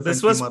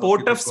This was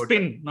Port of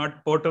Spin,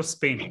 not Port of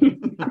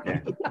Spain.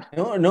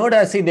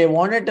 No, see, they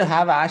wanted to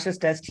have Ashes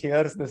Test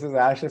here. This is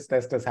Ashes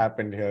Test has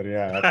happened here.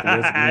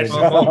 Yeah.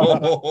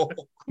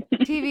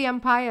 TV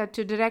umpire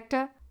to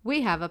director,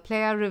 we have a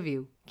player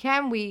review.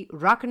 Can we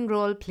rock and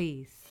roll,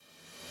 please?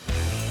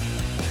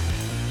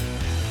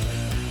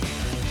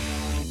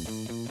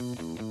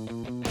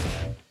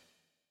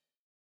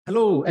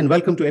 Hello and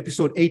welcome to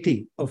episode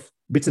 80 of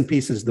Bits and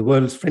Pieces, the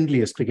world's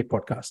friendliest cricket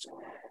podcast.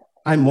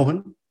 I'm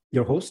Mohan,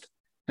 your host,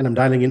 and I'm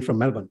dialing in from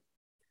Melbourne.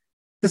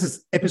 This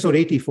is episode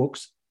 80,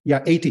 folks.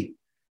 Yeah, 80.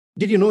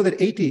 Did you know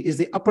that 80 is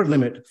the upper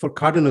limit for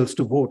cardinals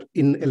to vote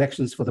in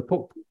elections for the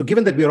Pope? So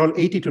given that we're all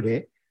 80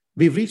 today,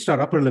 we've reached our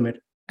upper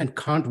limit and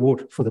can't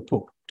vote for the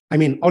Pope. I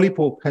mean, Ollie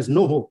Pope has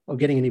no hope of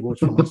getting any votes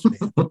from us today.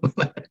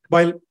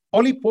 While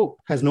Ollie Pope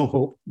has no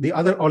hope, the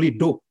other Ollie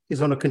Dope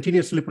is on a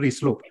continuous slippery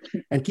slope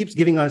and keeps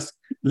giving us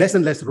less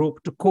and less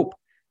rope to cope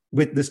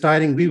with this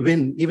tiring we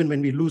win even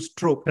when we lose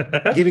trope,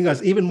 giving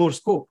us even more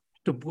scope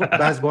to put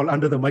baseball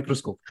under the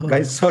microscope.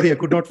 Guys, sorry, I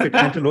could not fit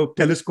antelope,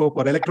 telescope,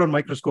 or electron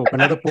microscope,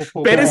 another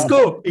Pope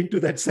Periscope into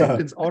that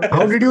sentence.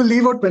 How did you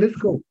leave out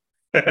periscope?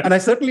 And I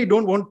certainly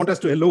don't want us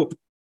to elope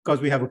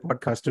because we have a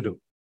podcast to do.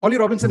 Ollie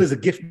Robinson is a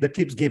gift that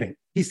keeps giving.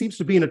 He seems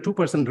to be in a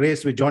two-person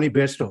race with Johnny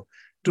Bairstow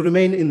to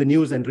remain in the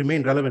news and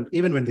remain relevant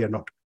even when they are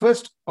not.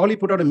 First, Ollie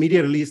put out a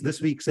media release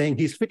this week saying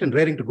he's fit and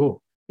raring to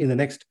go in the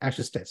next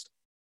Ashes Test.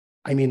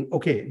 I mean,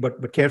 okay,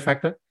 but care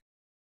factor?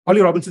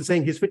 Ollie Robinson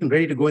saying he's fit and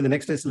ready to go in the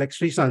next test, like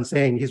Sreesanth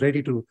saying he's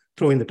ready to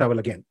throw in the towel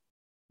again.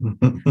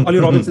 Ollie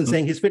Robinson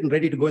saying he's fit and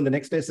ready to go in the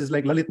next test is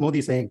like Lalit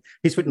Modi saying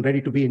he's fit and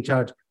ready to be in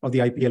charge of the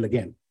IPL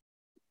again.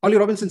 Ollie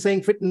Robinson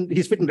saying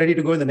he's fit and ready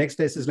to go in the next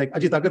test is like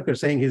Ajit Agarkar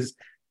saying he's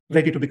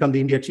ready to become the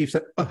India chief.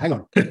 Oh, hang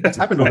on, that's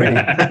happened already.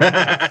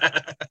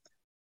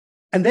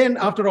 And then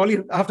after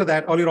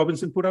that, Ollie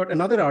Robinson put out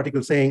another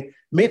article saying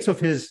mates of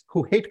his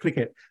who hate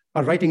cricket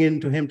are writing in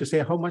to him to say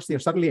how much they are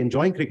suddenly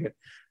enjoying cricket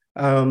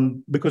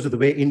because of the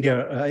way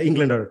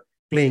England are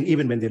playing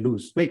even when they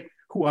lose. Wait,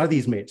 who are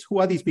these mates? Who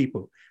are these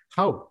people?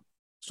 How?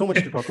 So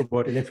much to talk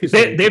about in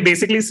episode. They're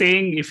basically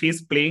saying if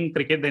he's playing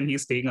cricket, then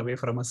he's staying away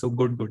from us. So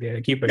good. Yeah,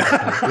 keep it.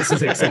 This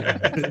is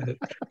excellent.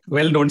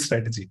 Well-known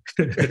strategy.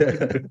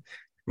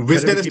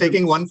 Wisden is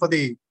taking one for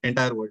the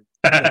entire world.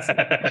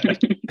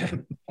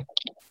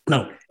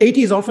 Now,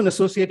 80 is often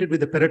associated with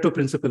the Pareto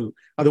principle,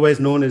 otherwise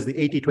known as the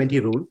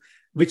 80-20 rule,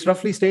 which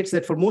roughly states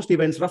that for most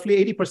events,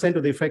 roughly 80%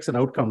 of the effects and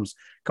outcomes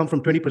come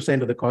from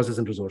 20% of the causes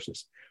and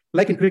resources.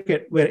 Like in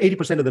cricket, where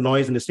 80% of the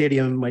noise in the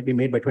stadium might be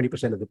made by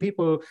 20% of the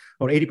people,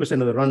 or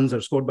 80% of the runs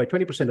are scored by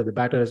 20% of the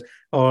batters,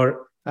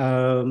 or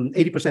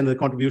 80% of the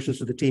contributions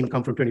to the team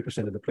come from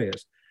 20% of the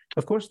players.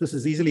 Of course, this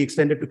is easily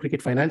extended to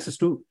cricket finances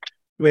too,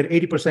 where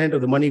 80%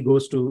 of the money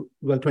goes to,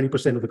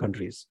 20% of the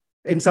countries.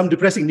 In some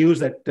depressing news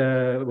that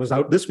was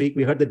out this week,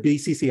 we heard that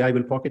BCCI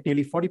will pocket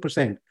nearly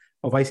 40%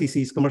 of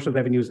ICC's commercial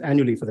revenues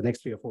annually for the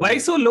next 3 or 4 Why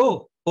years. so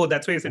low? Oh,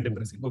 that's why it's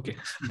depressing. Okay.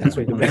 That's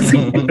why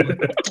depressing.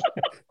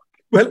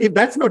 Well, if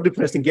that's not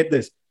depressing, get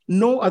this.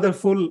 No other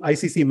full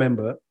ICC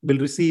member will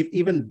receive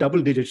even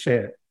double-digit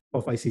share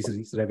of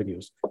ICC's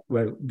revenues,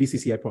 where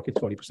BCCI pockets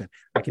 40%.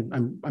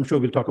 I'm sure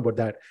we'll talk about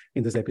that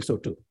in this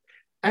episode too.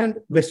 And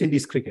West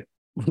Indies cricket,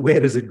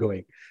 where is it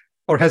going?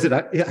 Or has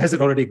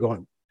it already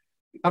gone?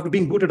 After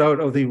being booted out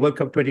of the World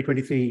Cup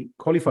 2023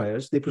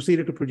 qualifiers, they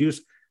proceeded to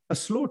produce a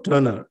slow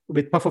turner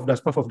with puff of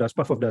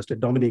dust at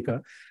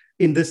Dominica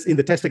in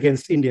the test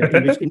against India,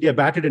 in which India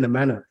batted in a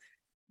manner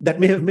that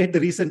may have made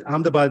the recent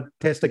Ahmedabad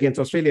test against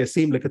Australia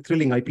seem like a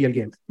thrilling IPL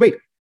game. Wait,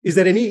 is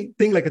there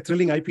anything like a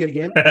thrilling IPL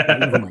game?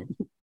 Never mind.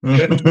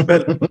 Well,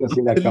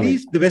 the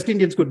least the West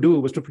Indians could do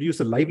was to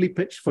produce a lively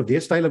pitch for their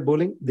style of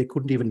bowling. They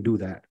couldn't even do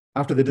that.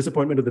 After the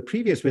disappointment of the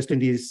previous West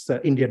Indies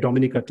India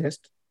Dominica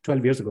test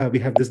 12 years ago, we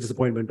have this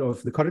disappointment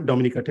of the current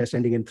Dominica test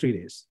ending in 3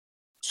 days.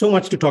 So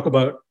much to talk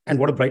about, and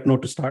what a bright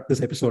note to start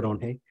this episode on,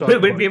 hey?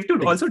 But we have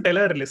to also tell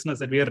our listeners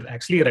that we are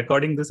actually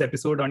recording this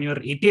episode on your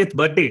 80th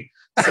birthday.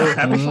 So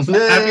happy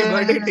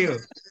birthday to you.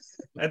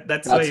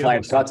 That's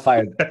fine. Shots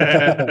fired.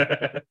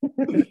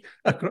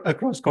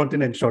 Across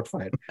continent, shot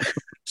fired.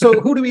 So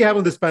who do we have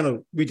on this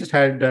panel? We just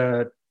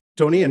had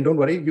Tony, and don't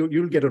worry,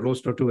 you'll get a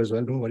roast or two as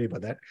well. Don't worry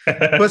about that.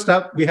 First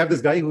up, we have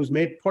this guy who's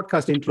made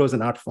podcast intros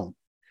an art form.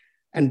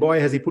 And boy,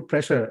 has he put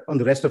pressure on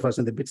the rest of us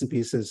in the Bits and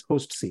Pieces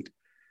host seat.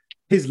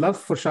 His love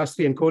for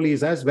Shastri and Kohli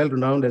is as well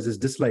renowned as his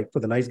dislike for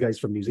the nice guys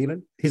from New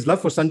Zealand. His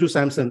love for Sanju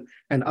Samson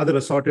and other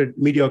assorted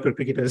mediocre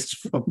cricketers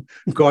from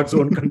God's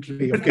own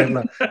country of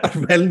Kerala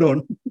are well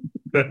known.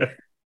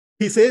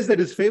 He says that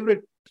his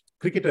favorite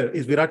cricketer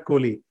is Virat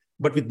Kohli,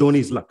 but with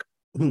Dhoni's luck.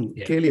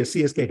 Clearly a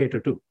CSK hater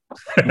too.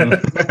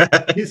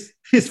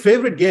 His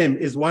favorite game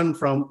is one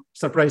from,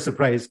 surprise,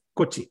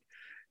 Kochi.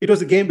 It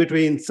was a game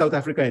between South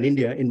Africa and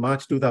India in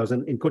March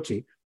 2000 in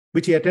Kochi,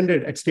 which he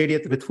attended at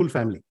Stadium with full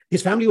family.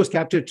 His family was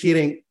captured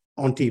cheering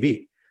on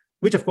TV,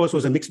 which of course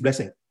was a mixed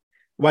blessing.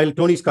 While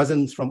Tony's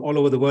cousins from all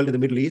over the world in the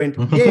Middle East went,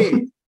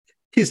 yay!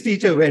 His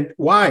teacher went,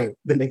 why?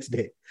 The next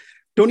day.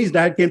 Tony's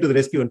dad came to the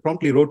rescue and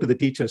promptly wrote to the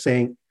teacher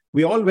saying,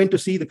 We all went to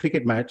see the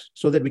cricket match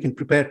so that we can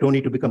prepare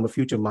Tony to become a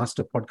future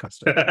master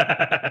podcaster.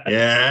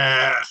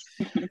 Yeah.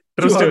 True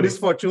To our story.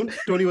 misfortune,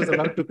 Tony was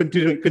allowed to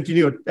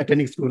continue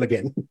attending school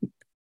again.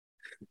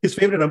 His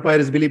favorite umpire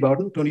is Billy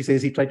Bowden. Tony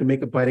says he tried to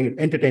make umpiring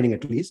entertaining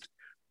at least.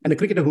 And a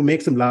cricketer who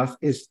makes him laugh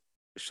is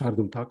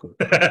Shardul Thakur.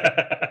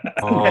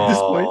 At this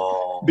point,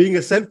 being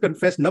a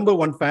self-confessed number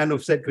one fan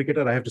of said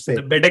cricketer, I have to say,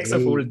 The BedX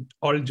of hey,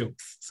 all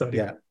jokes. Sorry.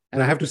 yeah.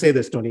 And I have to say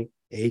this, Tony.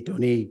 Hey,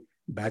 Tony,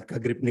 bat ka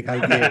grip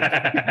nikal ke.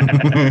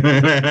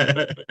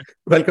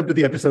 Welcome to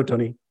the episode,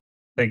 Tony.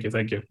 Thank you.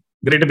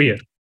 Great to be here.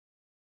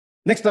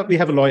 Next up, we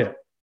have a lawyer.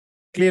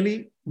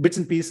 Clearly, Bits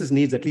and Pieces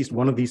needs at least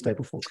one of these type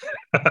of folk.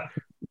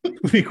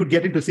 We could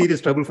get into serious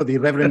trouble for the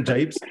irreverent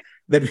jibes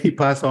that we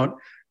pass on,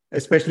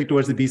 especially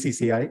towards the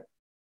BCCI.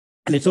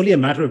 And it's only a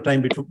matter of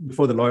time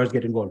before the lawyers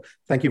get involved.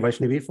 Thank you,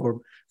 Vaishnavi,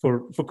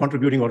 for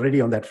contributing already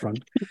on that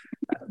front.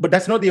 But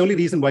that's not the only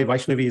reason why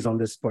Vaishnavi is on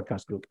this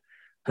podcast group.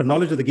 Her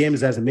knowledge of the game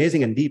is as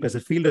amazing and deep as a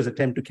fielder's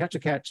attempt to catch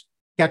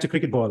a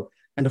cricket ball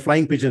and a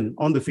flying pigeon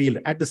on the field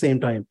at the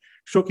same time,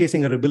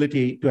 showcasing her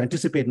ability to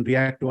anticipate and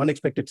react to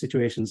unexpected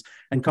situations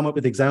and come up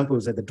with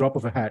examples at the drop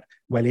of a hat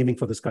while aiming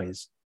for the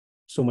skies.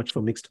 So much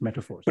for mixed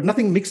metaphors. But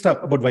nothing mixed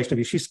up about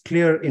Vaishnavi. She's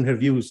clear in her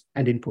views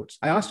and inputs.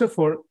 I asked her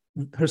for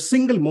her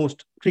single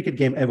most cricket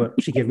game ever.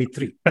 She gave me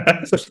 3.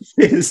 So she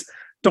says,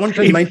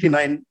 Taunton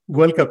 99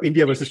 World Cup,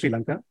 India versus Sri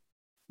Lanka.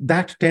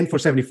 That 10 for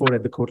 74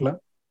 at the Kotla.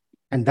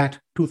 And that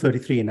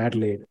 233 in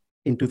Adelaide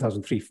in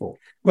 2003-04.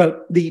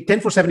 Well, the 10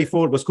 for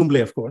 74 was Kumble,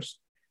 of course.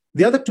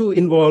 The other 2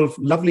 involve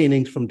lovely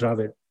innings from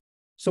Dravid.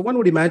 So one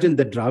would imagine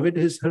that Dravid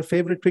is her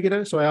favorite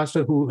cricketer. So I asked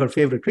her who her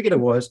favorite cricketer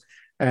was.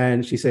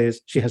 And she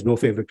says she has no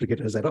favorite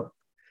cricketers at all.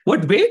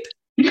 What? Wait?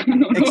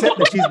 Except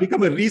that she's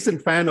become a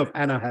recent fan of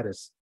Anna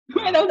Harris.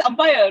 That was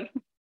umpire.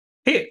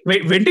 Hey,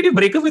 wait, when did you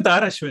break up with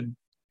R. Ashwin?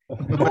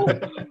 Oh,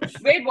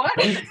 wait, what?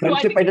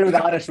 Friendship ended with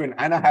R. Ashwin.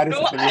 Anna Harris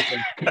No, is the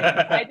reason.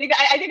 I think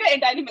I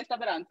entirely messed up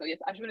the answer. Yes,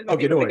 Ashwin is my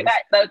Okay, no favorite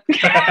worries.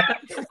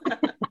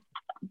 cricketer.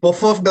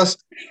 Puff of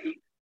dust.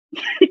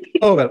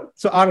 Oh, well,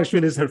 so R.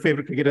 Ashwin is her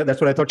favorite cricketer. That's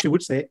what I thought she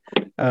would say.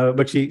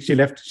 But she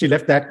left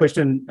that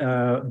question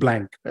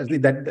blank.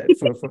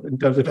 For in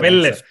terms of Well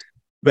left.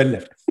 Well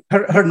left.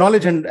 Her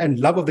knowledge and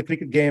love of the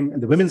cricket game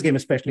and the women's game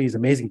especially is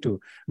amazing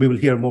too. We will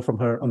hear more from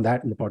her on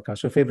that in the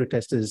podcast. Her favorite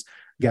test is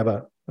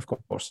Gabba, of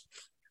course.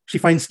 She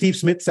finds Steve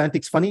Smith's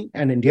antics funny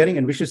and endearing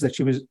and wishes that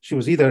she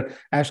was either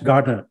Ash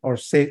Gardner or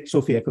say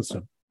Sophie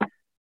Ecclestone.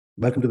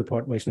 Welcome to the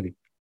pod, Vaishnavi.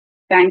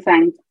 Thanks.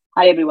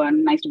 Hi,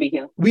 everyone. Nice to be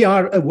here. We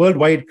are a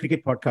worldwide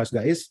cricket podcast,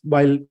 guys.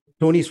 While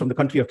Tony's from the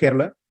country of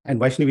Kerala and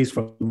Vaishnavi is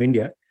from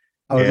India,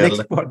 our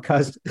next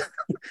podcast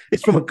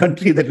is from a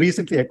country that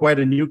recently acquired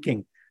a new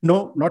king.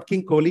 No, not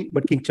King Kohli,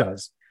 but King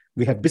Charles.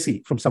 We have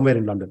Bissy from somewhere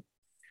in London.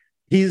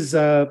 He's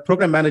a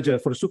program manager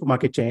for a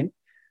supermarket chain,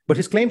 but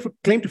his claim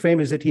to fame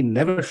is that he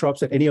never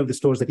shops at any of the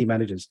stores that he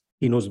manages.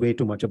 He knows way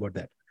too much about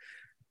that.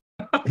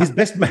 His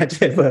best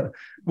match ever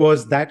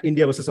was that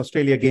India versus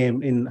Australia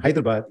game in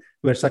Hyderabad,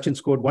 where Sachin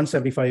scored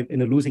 175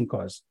 in a losing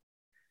cause.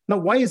 Now,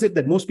 why is it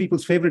that most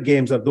people's favorite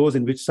games are those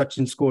in which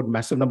Sachin scored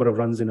massive number of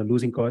runs in a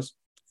losing cause?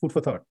 Food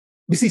for thought.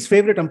 Bissy's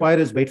favorite umpire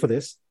is, wait for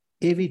this,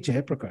 A.V.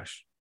 Jayaprakash.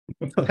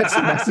 That's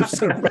a massive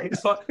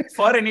surprise.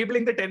 For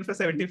enabling the 10 for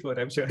 74,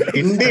 I'm sure.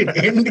 Indeed,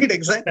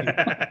 exactly.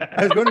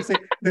 I was going to say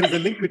there is a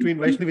link between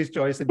Vaishnavi's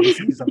choice and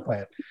Bissy's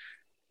umpire.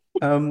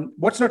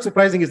 What's not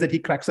surprising is that he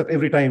cracks up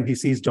every time he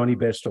sees Johnny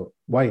Bairstow.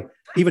 Why?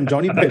 Even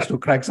Johnny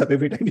Bairstow cracks up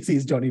every time he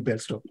sees Johnny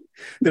Bairstow.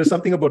 There's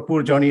something about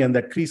poor Johnny and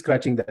that crease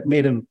scratching that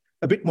made him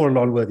a bit more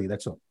lol-worthy,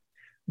 that's all.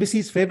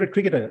 Bissy's favorite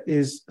cricketer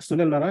is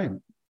Sunil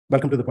Narayan.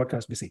 Welcome to the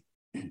podcast, Bissy.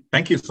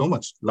 Thank you so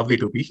much. Lovely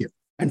to be here.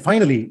 And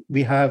finally,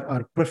 we have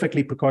our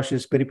perfectly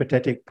precocious,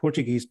 peripatetic,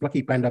 Portuguese,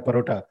 plucky panda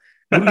parota,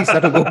 Murli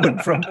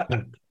Satagopan from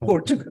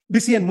Portugal.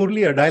 Bissy and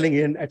Murli are dialing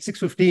in at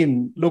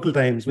 6:15 local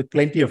times with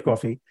plenty of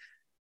coffee.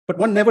 But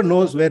one never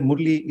knows where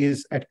Murli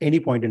is at any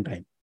point in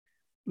time.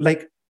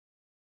 Like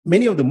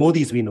many of the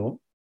Modis we know,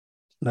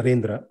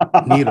 Narendra,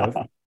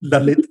 Nirav,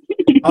 Lalit,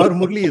 our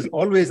Murli is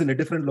always in a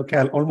different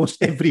locale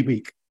almost every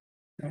week.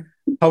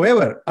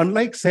 However,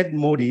 unlike said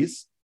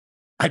Modis,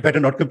 I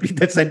better not complete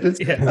that sentence.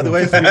 Yeah.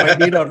 Otherwise, we might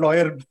need our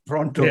lawyer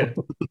pronto. Yeah.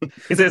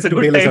 It's a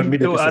good time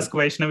to ask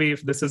Vaishnavi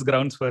if this is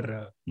grounds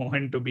for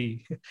Mohan to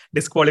be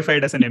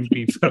disqualified as an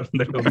MP from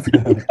the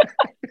room.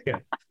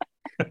 Yeah.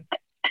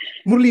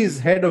 Murli is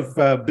head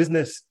of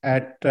business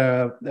at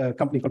a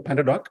company called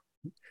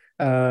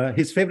PandaDoc.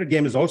 His favorite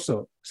game is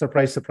also,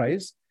 surprise,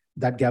 surprise,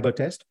 that Gabba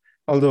test.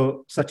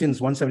 Although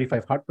Sachin's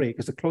 175 heartbreak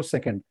is a close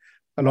second,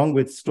 along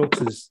with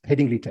Stokes'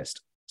 Headingley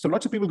test. So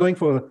lots of people going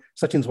for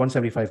Sachin's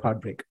 175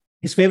 heartbreak.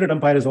 His favorite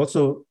umpire is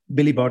also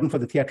Billy Bowden for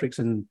the theatrics.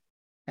 And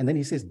then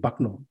he says,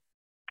 Bucknell.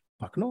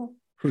 Bucknell?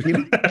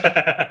 Really?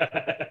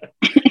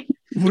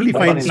 Murli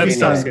finds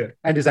Srison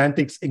and his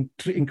antics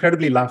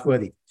incredibly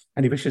laugh-worthy.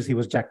 And he wishes he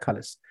was Jack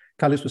Cullis.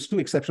 Cullis was too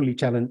exceptionally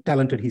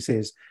talented, he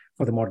says,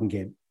 for the modern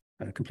game.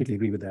 I completely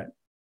agree with that.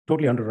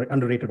 Totally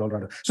underrated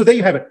all-rounder. So there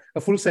you have it, a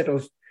full set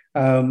of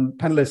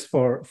panelists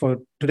for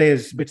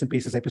today's Bits and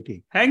Pieces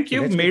episode. Hank,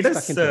 you've let's made get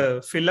us stuck into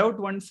it. fill out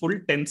one full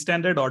 10th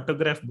standard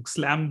autograph book,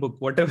 slam book,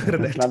 whatever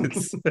that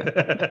is.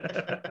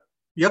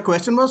 Your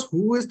question was,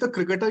 who is the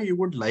cricketer you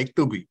would like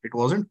to be? It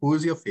wasn't who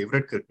is your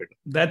favorite cricketer.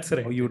 That's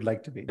right. Who you would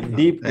like to be.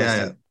 Deep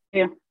question.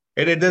 Yeah.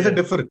 There's a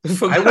difference.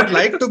 I would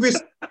like to be...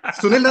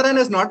 Sunil Narine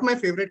is not my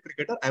favorite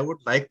cricketer. I would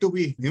like to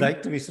be him.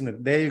 Like to be Sunil.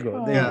 There you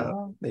go.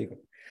 There you go.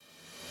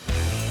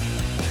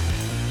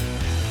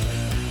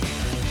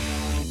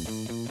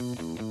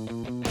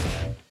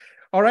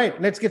 All right,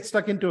 let's get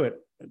stuck into it.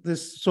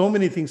 There's so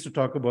many things to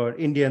talk about.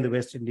 India and the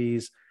West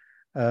Indies,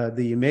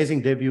 the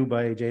amazing debut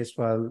by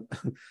Jaiswal,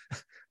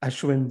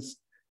 Ashwin's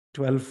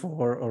 12-4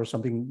 or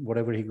something,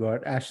 whatever he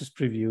got, Ashes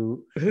preview.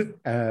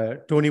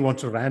 Tony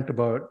wants to rant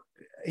about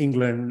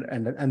England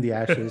and the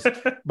Ashes,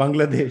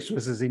 Bangladesh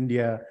versus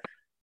India,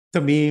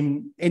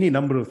 Tamim, any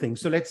number of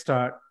things. So let's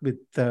start with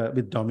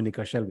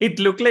Dominica, shall we? It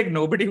looked like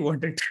nobody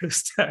wanted to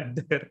start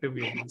there, to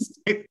be honest.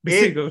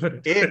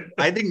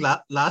 I think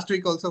last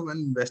week also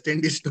when West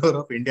Indies tour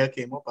of India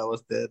came up, I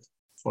was there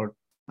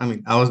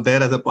I was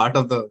there as a part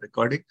of the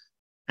recording.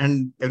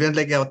 And everyone's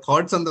like, yeah,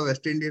 thoughts on the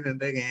West Indies? And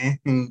like,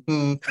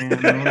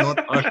 no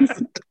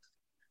thoughts.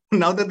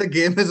 Now that the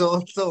game is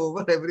also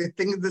over,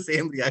 everything is the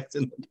same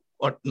reaction.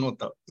 What? No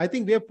thoughts. I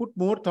think we have put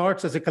more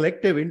thoughts as a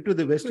collective into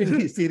the West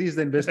Indies series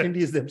than West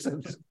Indies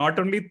themselves. Not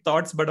only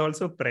thoughts, but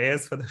also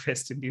prayers for the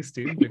West Indies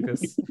team,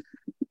 because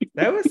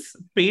that was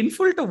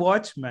painful to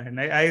watch, man.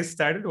 I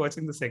started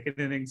watching the second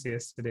innings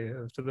yesterday.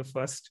 After the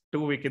first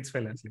 2 wickets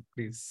fell, I was like,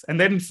 please. And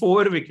then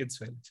 4 wickets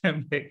fell.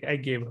 I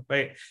gave up.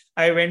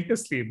 I went to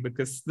sleep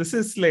because this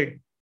is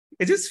like,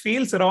 it just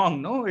feels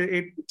wrong, no?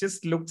 It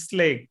just looks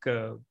like...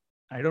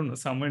 I don't know,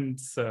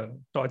 someone's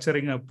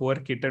torturing a poor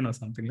kitten or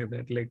something like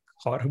that. Like,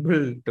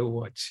 horrible to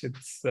watch.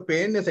 It's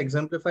pain is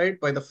exemplified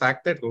by the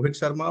fact that Rohit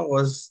Sharma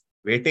was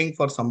waiting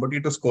for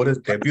somebody to score his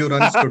debut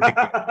runs to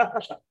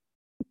declare.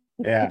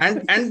 Yeah.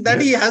 And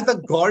that he has the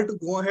gall to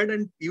go ahead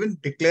and even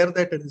declare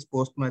that in his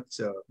post-match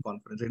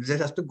conference. He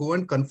just has to go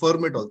and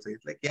confirm it also.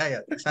 It's like,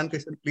 Ishan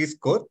Kishan, please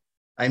score.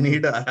 I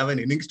have an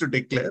innings to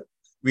declare.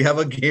 We have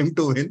a game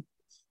to win.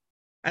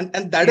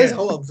 And that is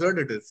how absurd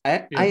it is.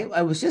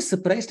 I was just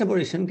surprised about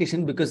Ishan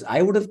Kishan because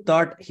I would have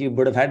thought he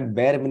would have had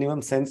bare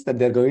minimum sense that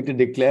they're going to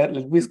declare,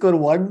 let me score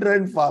 1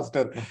 run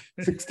faster.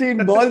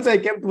 16 balls, I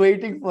kept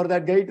waiting for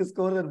that guy to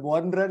score that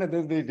 1 run and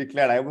then they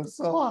declared. I was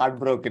so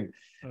heartbroken.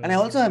 And I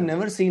also have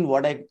never seen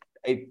what I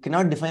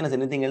cannot define as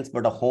anything else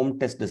but a home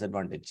test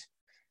disadvantage.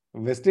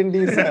 West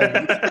Indies,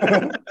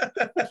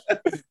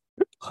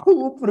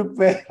 who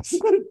prepares?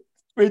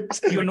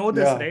 You know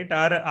this, right?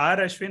 Our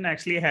Ashwin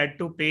actually had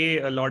to pay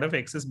a lot of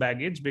excess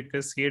baggage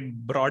because he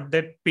had brought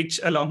that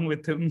pitch along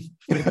with him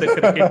with the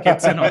cricket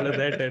kits and all of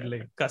that, and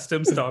like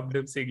custom stopped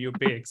him saying you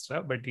pay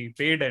extra, but he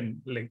paid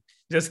and like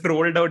just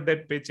rolled out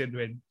that pitch and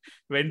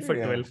went for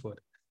 12-4.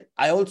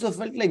 I also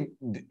felt like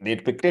they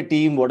picked a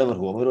team, whoever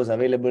was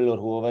available or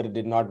whoever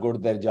did not go to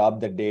their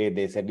job that day.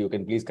 They said, you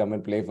can please come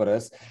and play for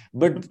us.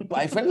 But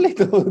I felt like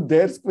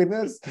their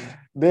spinners,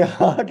 they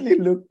hardly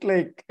looked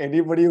like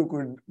anybody who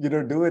could,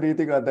 do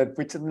anything on that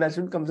pitch. And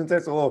Ashwin comes and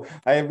says,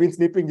 I have been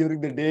sleeping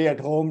during the day at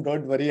home.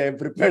 Don't worry. I'm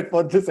prepared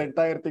for this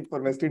entire thing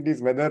for West Indies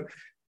weather.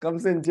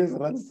 Comes and just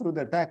runs through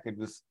the attack. It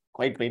was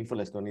quite painful,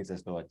 as Tony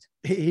says, to watch.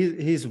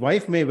 His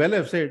wife may well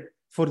have said,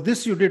 for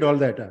this, you did all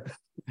that.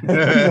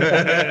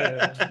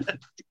 I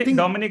think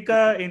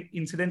Dominica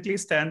incidentally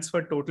stands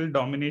for total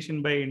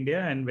domination by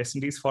India and West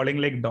Indies falling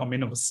like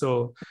dominoes.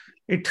 So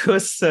it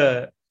was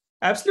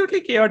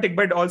absolutely chaotic.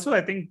 But also, I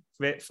think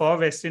for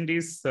West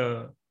Indies,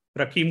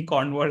 Rakeem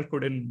Cornwall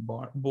couldn't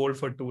bowl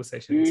for 2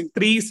 sessions.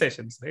 3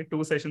 sessions, right?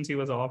 2 sessions he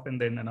was off,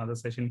 and then another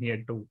session he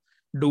had to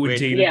do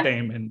jail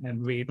time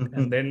and wait.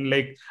 And then,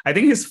 I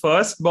think his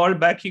first ball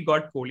back, he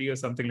got Kohli or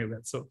something like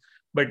that. So,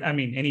 but I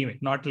mean, anyway,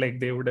 not like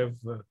they would have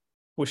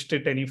pushed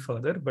it any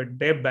further, but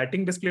their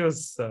batting display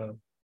was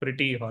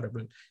pretty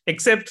horrible,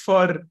 except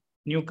for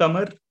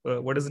newcomer,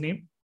 what is his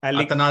name?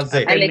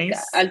 Athanase.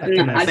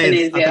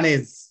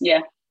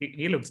 Yeah.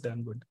 He looks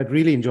damn good. I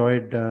really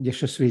enjoyed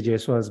Yashasvi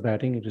Jaiswal's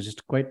batting. It was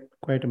just quite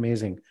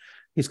amazing.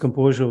 His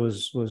composure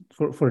was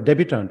for a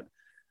debutant.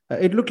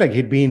 It looked like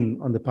he'd been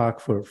on the park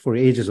for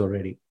ages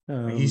already.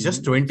 He's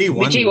just 21.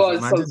 Which he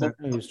was.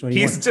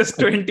 He's just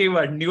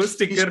 21. New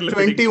sticker. He's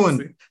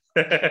 21.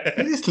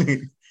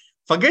 Seriously.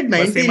 Forget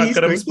 90. He's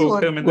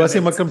 21.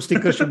 Wasim Akram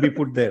sticker should be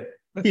put there.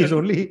 He's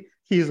only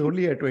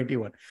at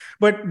 21.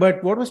 But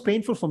what was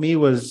painful for me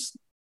was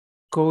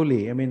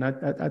Kohli. I mean,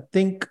 I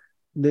think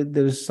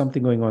there is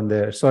something going on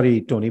there.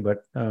 Sorry, Tony,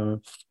 but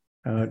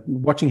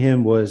watching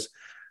him was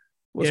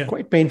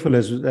quite painful.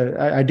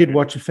 I did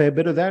watch a fair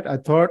bit of that. I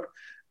thought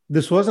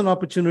this was an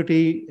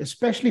opportunity,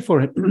 especially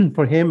for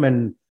him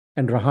and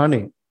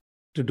Rahane,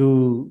 to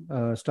do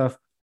stuff.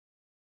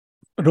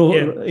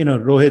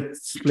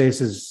 Rohit's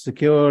place is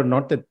secure.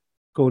 Not that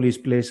Kohli's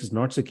place is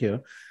not secure.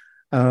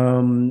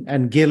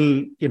 And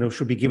Gill,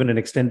 should be given an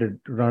extended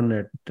run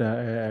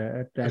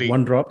at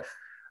 1 drop.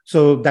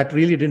 So that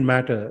really didn't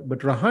matter. But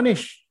Rahane,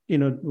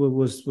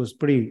 was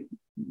pretty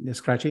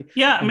scratchy.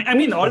 Yeah, I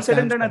mean, all said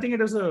and stands done, I out. think it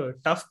was a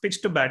tough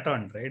pitch to bat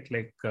on, right?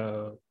 Like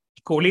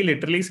Kohli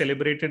literally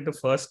celebrated the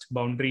first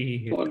boundary he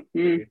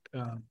hit.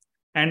 Right?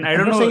 And I I'm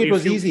don't not know saying if it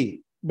was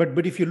you, no,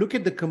 but if you look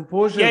at the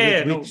composure yeah,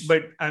 with no, which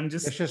but I'm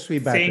just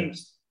Yashasvi saying, batted.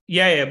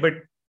 yeah, but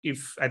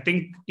if I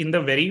think in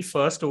the very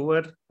first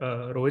over,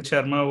 Rohit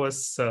Sharma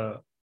was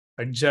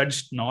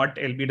adjudged not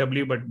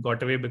LBW but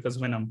got away because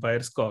of an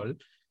umpire's call.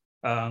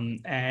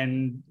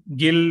 And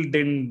Gill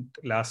didn't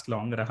last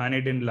long.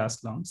 Rahane didn't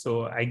last long.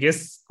 So I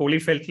guess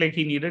Kohli felt like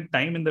he needed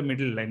time in the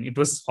middle, and it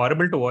was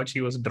horrible to watch.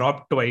 He was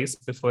dropped twice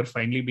before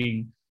finally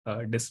being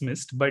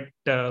dismissed. But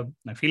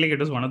I feel like it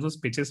was one of those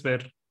pitches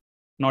where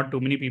not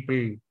too many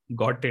people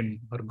got in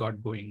or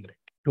got going. Right?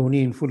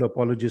 Tony in full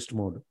apologist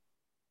mode.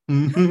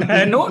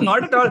 No,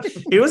 not at all.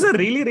 It was a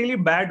really, really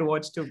bad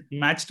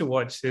match to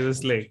watch. It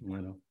was like,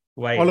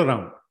 why? All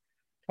around.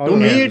 To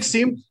me, it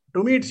seemed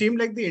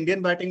like the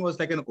Indian batting was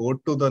like an ode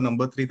to the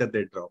number 3 that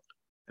they dropped.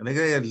 And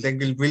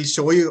like we'll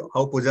show you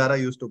how Pujara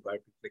used to bat.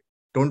 Like,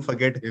 don't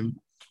forget him.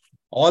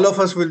 All of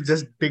us will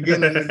just dig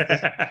in and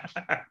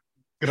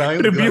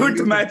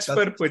tribute match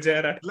for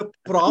Pujara.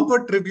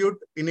 Proper tribute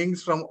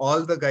innings from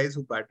all the guys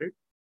who batted.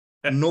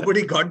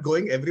 Nobody got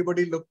going.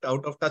 Everybody looked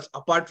out of touch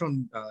apart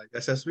from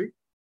Yashasvi.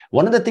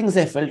 One of the things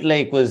I felt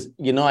like was,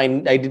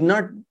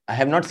 I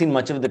have not seen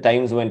much of the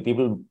times when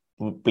people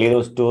play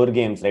those tour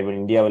games, right? When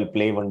India will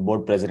play one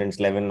board president's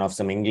 11 of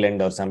some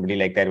England or somebody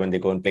like that when they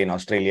go and play in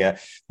Australia.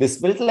 This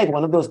felt like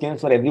one of those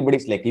games where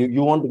everybody's like,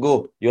 you want to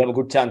go, you have a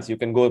good chance. You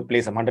can go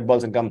play some 100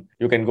 balls and come.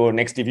 You can go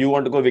next. If you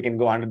want to go, we can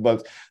go 100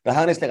 balls.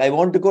 Rahane is like, I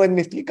want to go, and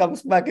still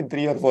comes back in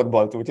 3 or 4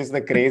 balls, which is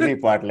the crazy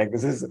part. Like,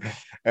 this is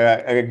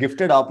a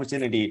gifted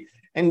opportunity.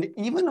 And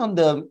even on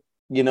the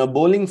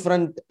bowling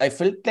front, I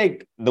felt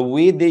like the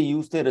way they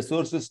used their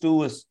resources too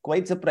was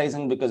quite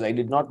surprising, because I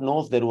did not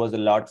know if there was a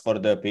lot for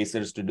the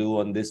Pacers to do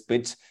on this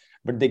pitch,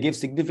 but they gave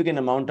significant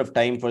amount of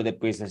time for the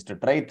Pacers to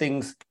try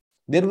things.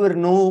 There were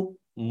no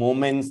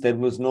moments, there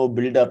was no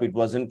build-up. It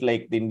wasn't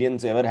like the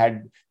Indians ever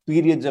had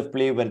periods of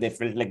play where they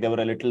felt like they were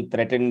a little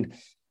threatened.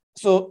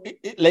 So,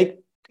 like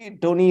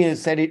Tony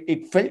has said,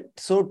 it felt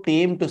so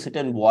tame to sit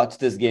and watch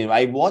this game.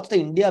 I watched the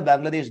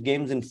India-Bangladesh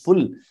games in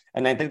full,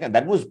 and I think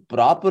that was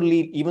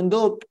properly, even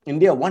though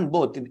India won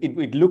both,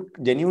 it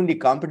looked genuinely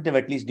competitive,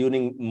 at least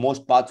during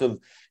most parts of,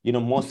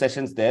 most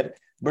sessions there.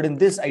 But in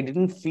this, I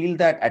didn't feel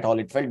that at all.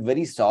 It felt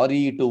very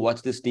sorry to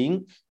watch this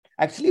team.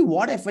 Actually,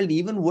 what I felt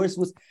even worse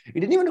was,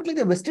 it didn't even look like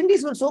the West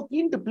Indies were so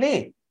keen to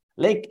play.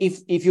 Like,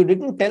 if you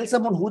didn't tell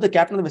someone who the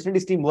captain of the West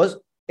Indies team was,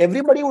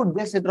 everybody would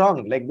guess it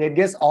wrong. Like, they'd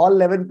guess all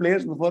 11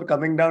 players before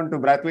coming down to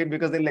Brathwaite,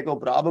 because they're like, oh,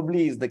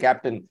 probably he's the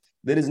captain.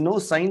 There is no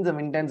signs of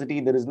intensity.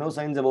 There is no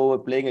signs of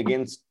overplaying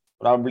against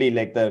probably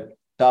like the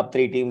top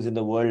 3 teams in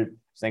the world,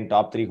 saying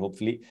top 3,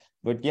 hopefully.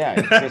 But yeah,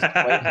 it's just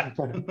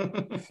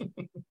quite...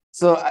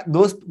 So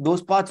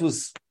those parts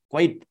was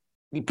quite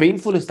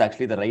painful is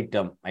actually the right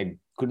term. I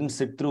couldn't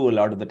sit through a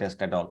lot of the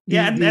test at all.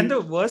 Yeah, and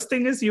the worst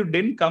thing is you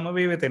didn't come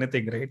away with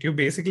anything, right? You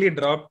basically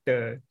dropped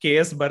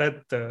KS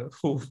Bharat,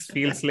 who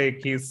feels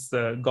like he's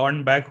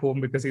gone back home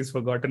because he's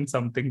forgotten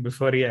something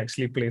before he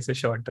actually plays a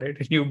shot, right?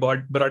 And you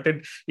brought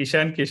in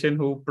Ishan Kishan,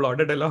 who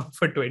plodded along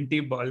for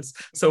 20 balls,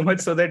 so much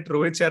so that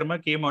Rohit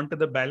Sharma came onto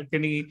the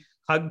balcony,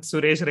 hugged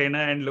Suresh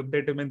Raina and looked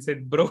at him and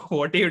said, bro,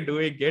 what are you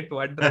doing? Get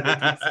one run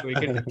at least so we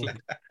can declare.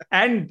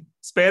 And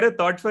spare a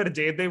thought for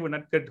Jaydev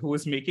Unadkat, who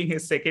was making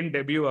his second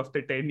debut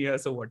after 10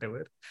 years or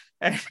whatever.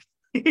 And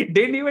he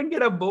didn't even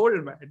get a bowl,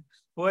 man.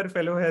 Poor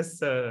fellow has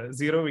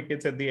 0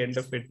 wickets at the end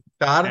of it.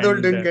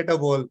 Shardul didn't get a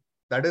bowl.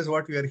 That is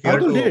what we are here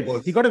Shardul to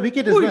oppose. He got a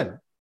wicket as well.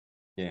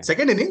 Yeah.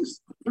 Second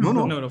innings?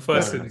 No.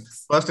 First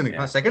innings. First innings.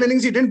 Yeah. Second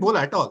innings, he didn't bowl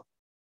at all.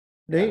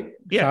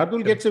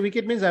 Shardul gets a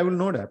wicket means I will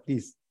know that,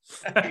 please.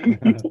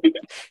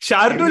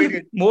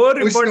 Shardul, more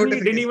importantly,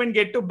 didn't even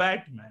get to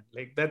bat, man.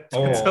 Like that's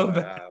so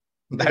bad.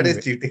 That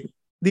is cheating.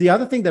 The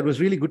other thing that was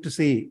really good to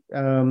see,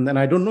 and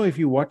I don't know if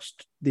you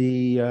watched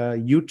the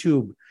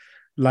YouTube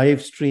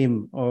live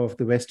stream of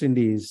the West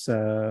Indies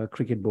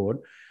cricket board.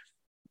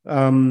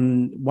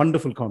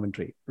 Wonderful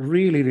commentary,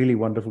 really, really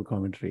wonderful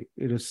commentary.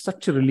 It was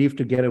such a relief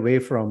to get away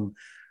from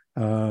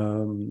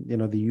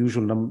the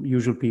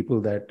usual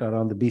people that are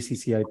on the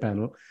BCCI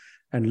panel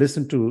and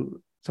listen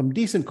to some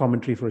decent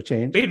commentary for a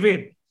change.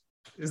 Wait.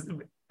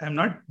 I'm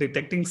not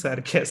detecting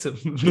sarcasm.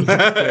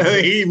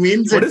 He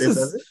means what it. Is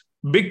this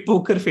big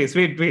poker face?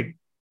 Wait.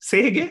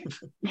 Say again.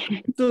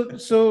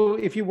 So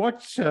if you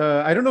watch,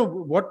 I don't know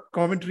what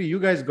commentary you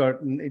guys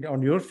got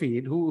on your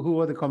feed. Who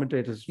are the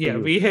commentators? Yeah,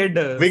 we had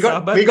we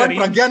got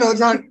Pragyan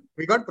Ojha.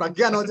 We got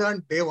Pragyan Ojha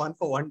on day 1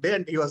 for 1 day,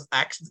 and he was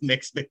axed the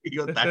next day. He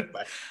was that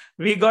bad.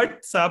 We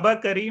got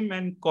Sabah Karim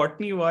and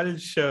Courtney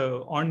Walsh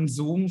on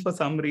Zoom for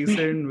some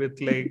reason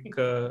with like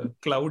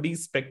cloudy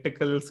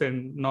spectacles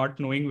and not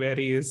knowing where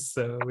he is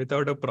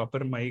without a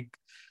proper mic.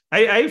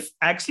 I've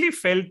actually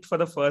felt for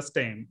the first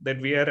time that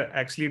we are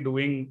actually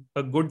doing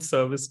a good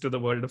service to the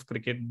world of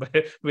cricket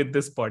with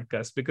this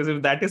podcast. Because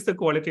if that is the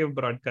quality of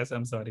broadcast,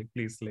 I'm sorry,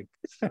 please,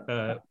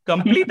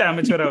 complete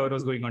amateur hour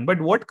was going on. But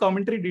what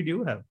commentary did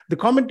you have? The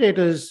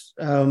commentators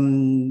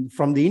from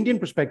the Indian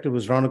perspective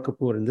was Ronak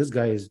Kapoor, and this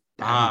guy is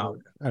damn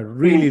good. I'm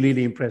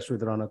really impressed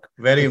with Ronak.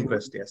 Very Kapoor.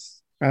 impressed,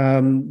 yes.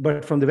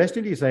 But from the West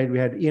Indies side, we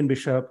had Ian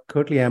Bishop,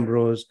 Curtly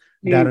Ambrose,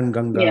 Darren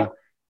Ganga,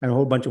 and a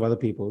whole bunch of other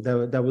people.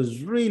 That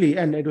was really,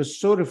 and it was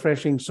so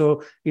refreshing,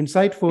 so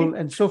insightful,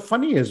 and so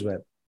funny as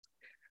well.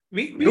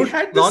 We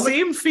had the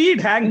same feed,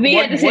 Hank.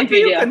 What were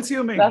you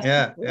consuming? What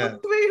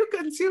were you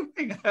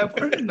consuming? I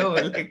want to know.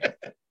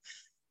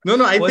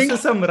 No, I think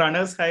some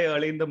runners high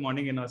early in the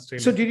morning in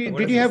Australia. So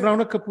did you have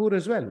Ronak Kapoor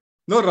as well?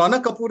 No,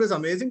 Ronak Kapoor is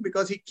amazing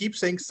because he keeps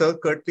saying, "Sir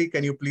Curtly,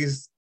 can you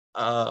please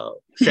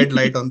shed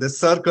light on this?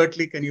 Sir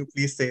Curtly, can you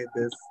please say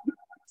this?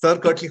 Sir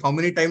Curtly, how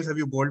many times have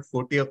you bowled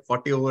 40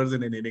 overs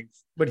in an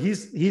innings?" But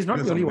he's not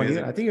the only one.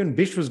 I think even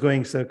Bish was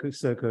going Sir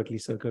Curtly.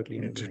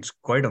 It's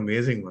quite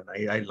amazing, man.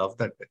 I love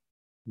that.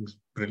 It's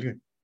brilliant.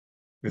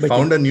 We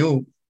found a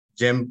new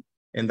gem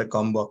in the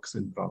com box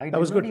in Prom. I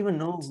didn't even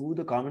know who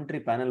the commentary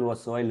panel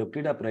was, so I looked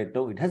it up right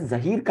now. It has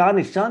Zahir Khan,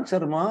 Ishant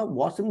Sharma,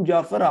 Wasim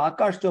Jafar,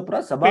 Akash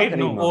Chopra, Sabah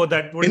Karima. No,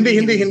 that would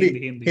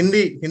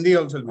Hindi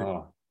also.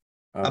 Okay.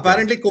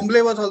 Apparently,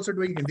 Kumble was also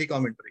doing Hindi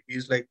commentary.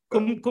 He's like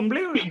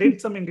Kumble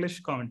did some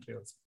English commentary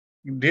also.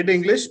 He did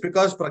English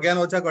because Pragyan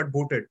Oja got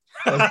booted.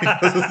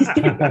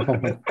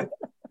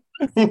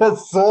 He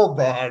was so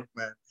bad,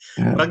 man.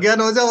 Pragyan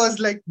Oja was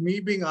like me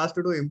being asked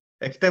to do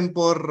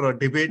extempore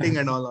debating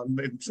and all on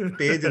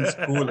stage in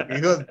school.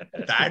 He was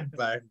that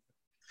bad.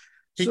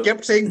 He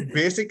kept saying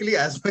basically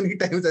as many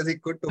times as he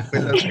could to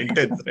fill a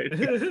sentence, right?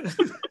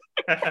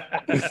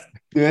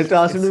 You have to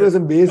ask him to do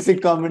some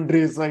basic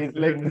commentary. So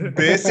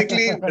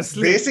it's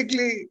like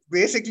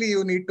basically,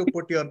 you need to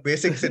put your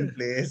basics in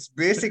place.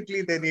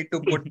 Basically, they need to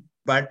put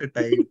bat to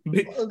time.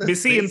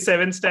 Busy in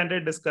 7th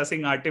standard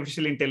discussing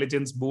artificial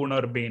intelligence, boon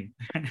or bane.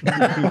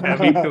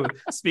 Having to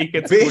speak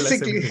at school.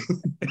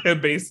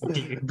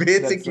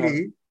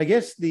 Basically. I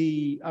guess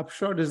the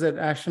upshot is that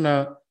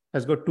Ashana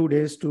has got 2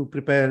 days to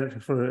prepare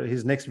for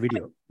his next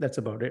video. That's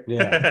about it.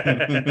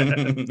 yeah.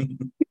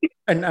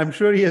 And I'm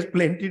sure he has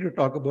plenty to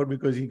talk about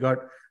because he got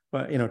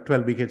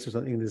 12 wickets or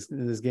something in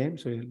this game.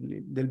 So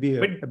there'll be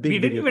a big. We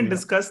didn't even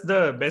discuss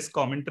the best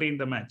commentary in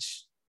the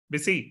match.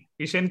 Busy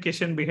Ishan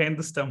Kishan behind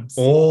the stumps.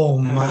 Oh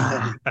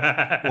man!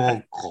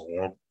 Oh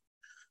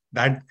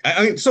god!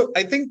 So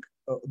I think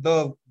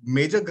the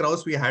major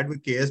grouse we had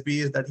with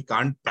KSB is that he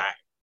can't bat,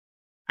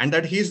 and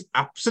that he's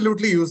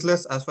absolutely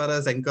useless as far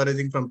as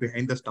encouraging from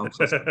behind the stumps.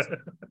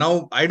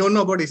 Now, I don't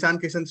know about Ishan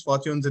Kishan's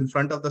fortunes in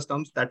front of the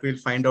stumps. That we'll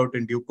find out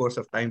in due course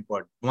of time.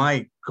 But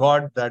my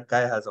God, that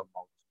guy has a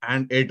mouth.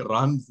 And it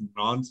runs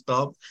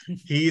non-stop.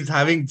 He's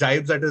having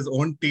jibes at his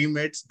own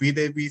teammates, be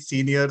they be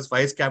seniors,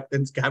 vice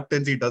captains,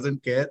 he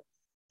doesn't care.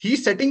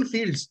 He's setting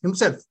fields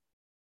himself.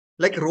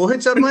 Like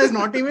Rohit Sharma is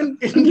not even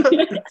in the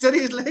picture.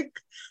 He's like,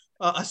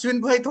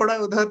 Ashwin bhai thoda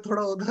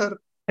udhar,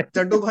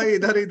 Chaddu bhai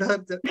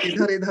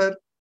idhar.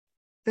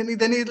 Then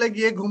he's like,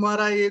 ये घुमा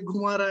रहा है,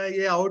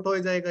 ये out हो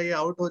जाएगा,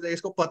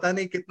 इसको पता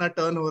नहीं कितना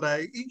turn हो रहा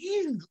है.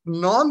 He's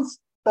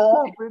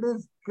non-stop. It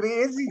is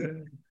crazy.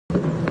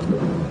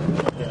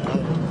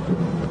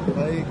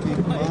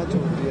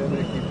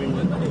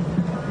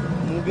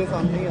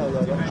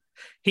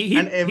 He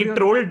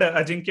trolled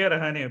Ajinkya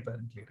Rahane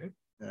apparently, right?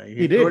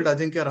 He trolled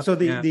Ajinkya Rahane. So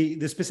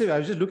the specific, I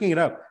was just looking it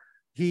up.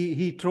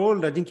 He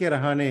trolled Ajinkya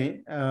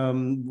Rahane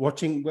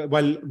watching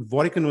while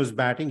Warwickon was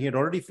batting. He had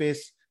already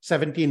faced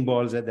 17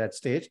 balls at that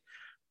stage.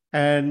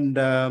 And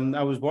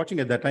I was watching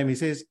at that time. He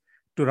says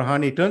to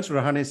Rahane, he turns to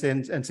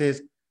Rahane and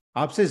says,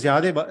 "Aapse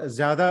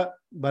zyada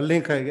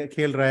ballein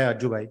khel raha hai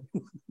Ajju bhai."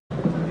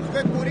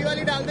 इसको पूरी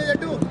वाली डाल दे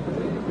जट्टू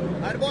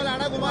हर ball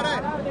आड़ा घुमा रहा है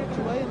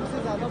अज्जू भाई इससे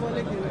ज्यादा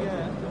बॉलें खेल गया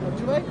है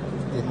अज्जू भाई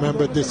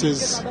remember this is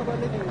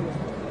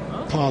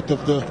part of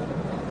the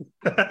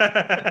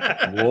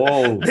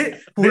whoa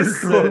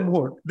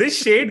this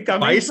shade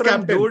coming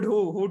from dude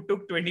who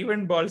took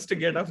 21 balls to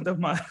get off the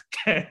mark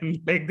and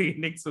like the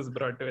innings was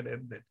brought to an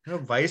end then.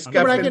 Vice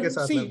captain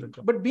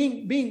but being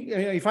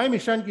if I'm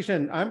Ishan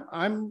Kishan,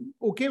 I'm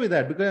okay with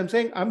that because I'm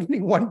saying I'm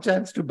getting one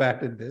chance to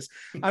bat in this.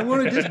 I'm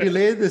going to just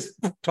delay this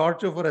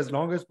torture for as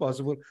long as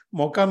possible.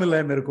 Mauka mila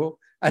hai mere ko.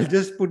 I'll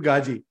just put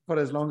Gaji for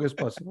as long as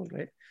possible,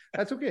 right?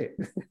 That's okay.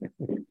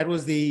 That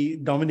was the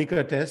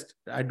Dominica test.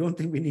 I don't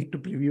think we need to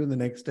preview the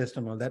next test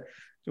and all that.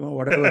 So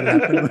whatever will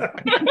happen.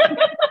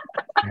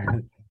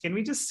 Can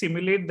we just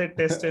simulate that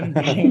test and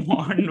move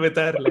on with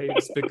our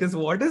lives? Because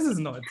what is this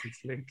nonsense?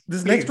 Like,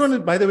 this next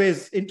one, by the way,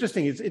 is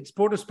interesting. It's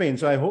Port of Spain.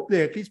 So I hope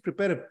they at least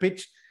prepare a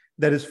pitch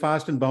that is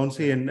fast and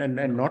bouncy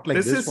and not like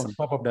this one,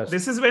 pop-up dust.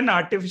 This is when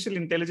artificial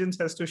intelligence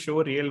has to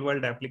show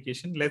real-world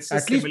application. Let's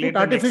just at least simulate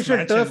put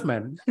artificial turf,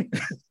 man.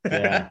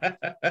 Yeah.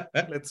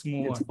 Let's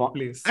move on,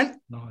 please.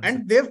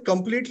 And they've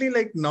completely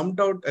like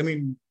numbed out. I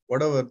mean,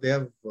 whatever they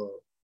have,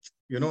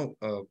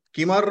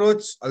 Kimar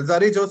Roach,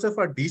 Alzari Joseph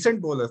are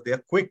decent bowlers. They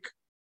are quick,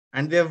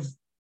 and they've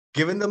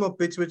given them a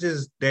pitch which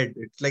is dead.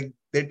 It's like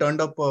they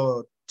turned up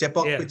a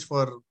Chepauk pitch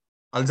for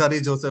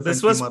Alzari Joseph.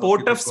 This was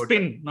Port of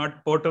Spain,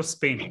 not Port of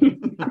Spain.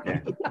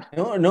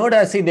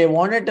 No, see, they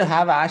wanted to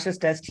have Ashes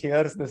test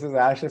here. This is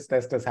Ashes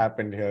test has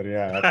happened here.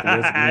 Yeah.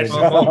 That's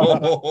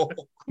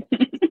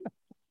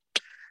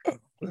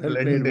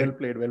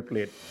Well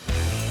played.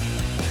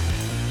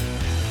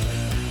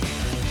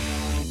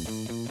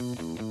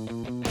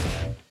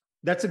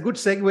 That's a good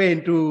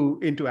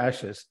segue into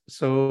Ashes.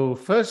 So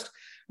first,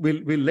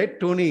 we'll let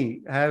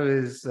Tony have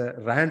his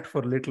rant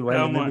for a little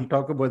while, and then we'll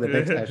talk about the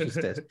next Ashes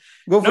test.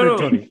 Go for it,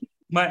 Tony.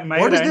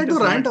 What is there to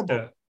rant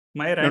about?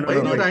 My rant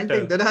is not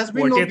ranting. There has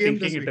been what no you're game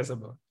thinking it is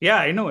about. Yeah,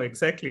 I know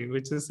exactly.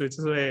 Which is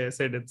why I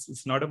said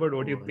it's not about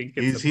what you think.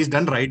 He's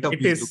done right up.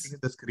 He's looking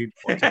at the screen.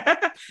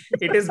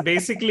 It is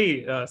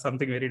basically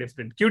something very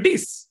different.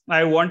 Cuties.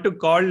 I want to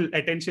call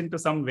attention to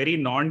some very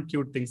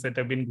non-cute things that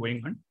have been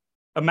going on.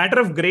 A matter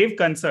of grave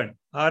concern.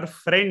 Our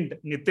friend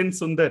Nitin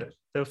Sundar,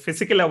 the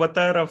physical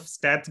avatar of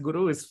Stats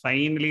Guru, is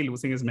finally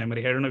losing his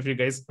memory. I don't know if you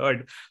guys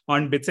heard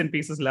on Bits and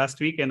Pieces last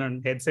week and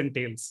on Heads and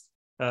Tails.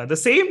 The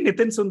same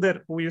Nitin Sundar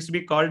who used to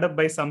be called up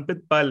by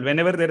Sampit Pal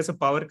whenever there is a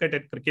power cut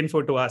at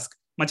Cricinfo to ask,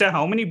 Macha,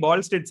 how many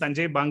balls did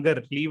Sanjay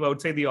Bangar leave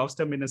outside the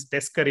off-stump in his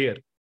test career?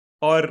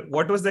 Or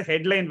what was the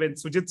headline when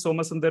Sujit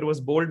Somasundar was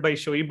bowled by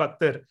Shoaib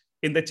Akhtar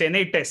in the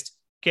Chennai test?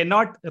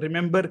 Cannot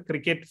remember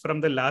cricket from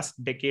the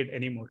last decade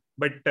anymore.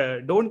 But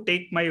don't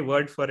take my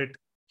word for it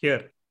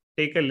here.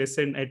 Take a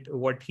listen at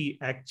what he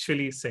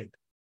actually said.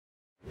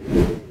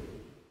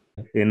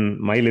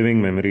 In my living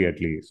memory,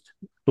 at least,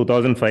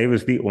 2005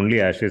 is the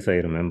only Ashes I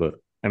remember.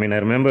 I mean, I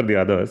remember the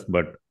others,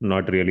 but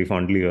not really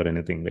fondly or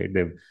anything, right?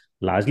 They've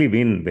largely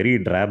been very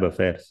drab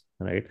affairs,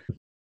 right?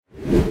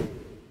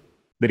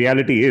 The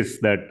reality is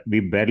that we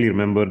barely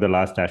remember the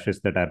last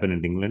Ashes that happened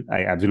in England.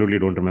 I absolutely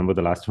don't remember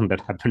the last one that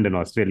happened in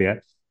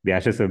Australia. The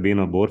Ashes have been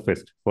a bore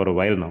fest for a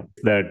while now.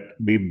 That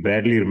we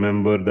barely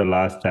remember the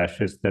last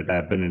Ashes that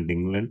happened in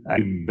England. I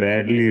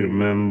barely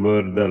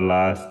remember the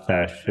last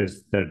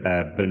Ashes that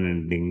happened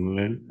in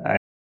England.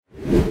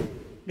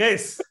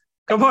 Guys,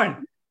 come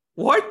on.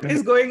 What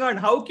is going on?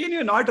 How can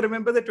you not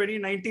remember the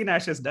 2019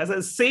 Ashes? Does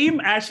the same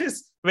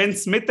Ashes when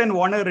Smith and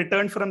Warner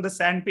returned from the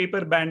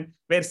sandpaper ban,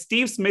 where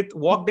Steve Smith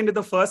walked into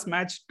the first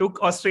match,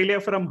 took Australia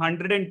from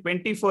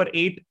 120 for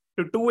 8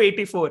 to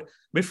 284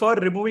 before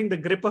removing the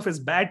grip of his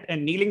bat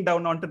and kneeling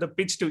down onto the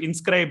pitch to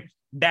inscribe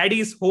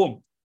Daddy's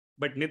home.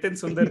 But Nitin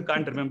Sundar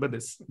can't remember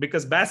this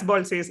because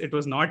Baseball says it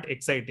was not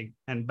exciting,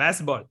 and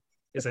Baseball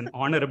is an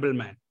honorable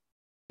man.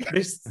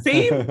 This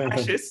same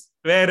Ashes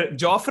where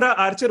Jofra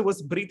Archer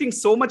was breathing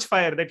so much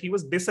fire that he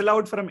was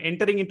disallowed from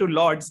entering into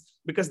Lords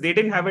because they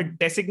didn't have a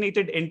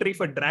designated entry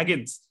for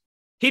Dragons,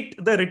 hit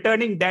the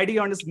returning daddy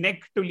on his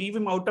neck to leave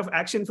him out of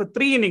action for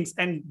 3 innings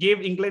and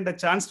gave England a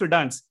chance to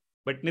dance.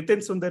 But Nitin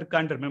Sundar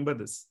can't remember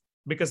this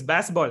because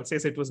Baseball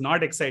says it was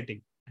not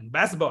exciting, and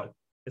Baseball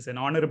is an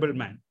honorable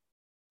man.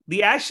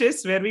 The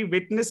Ashes where we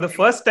witnessed the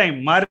first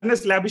time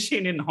Marnus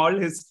Labuschagne in all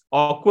his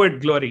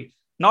awkward glory.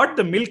 Not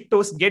the milk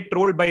toast get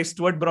rolled by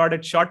Stuart Broad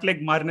at short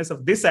leg Marnus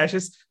of this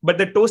Ashes, but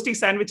the toasty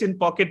sandwich in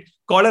pocket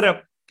collar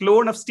up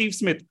clone of Steve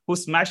Smith who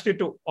smashed it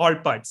to all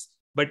parts.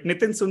 But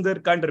Nitin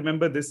Sundar can't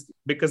remember this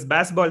because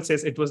Baseball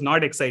says it was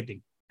not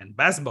exciting, and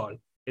Baseball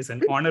is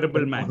an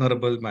honorable man.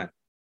 Honorable man.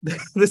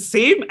 The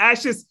same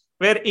Ashes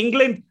where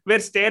England were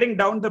staring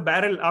down the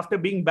barrel after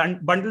being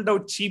bundled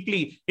out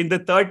cheaply in the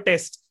third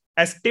test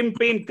as Tim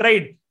Paine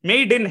cried,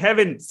 "Made in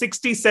heaven,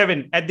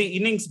 67" at the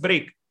innings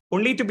break,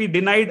 only to be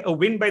denied a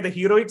win by the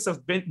heroics of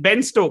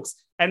Ben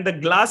Stokes and the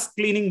glass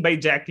cleaning by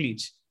Jack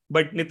Leach.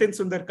 But Nitin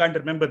Sundar can't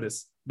remember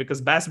this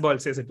because Baseball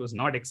says it was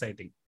not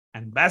exciting.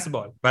 And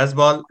Baseball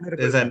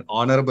is an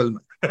honorable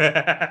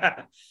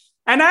man.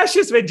 An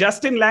Ashes where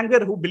Justin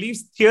Langer, who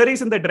believes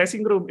theories in the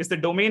dressing room is the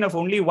domain of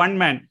only one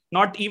man,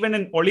 not even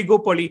an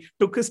oligopoly,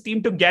 took his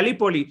team to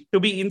Gallipoli to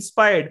be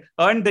inspired,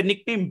 earned the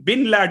nickname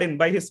Bin Laden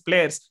by his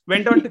players,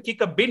 went on to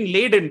kick a bin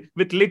laden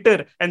with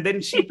litter, and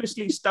then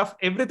sheepishly stuffed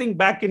everything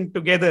back in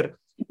together,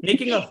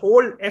 making a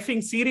whole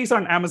effing series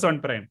on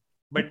Amazon Prime.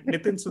 But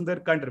Nitin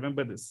Sundar can't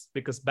remember this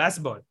because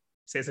Baseball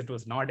says it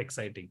was not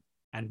exciting.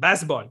 And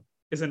Baseball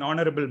is an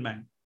honorable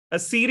man. A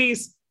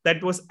series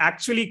that was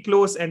actually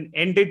close and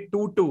ended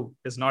 2-2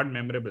 is not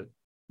memorable.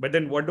 But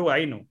then what do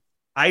I know?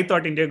 I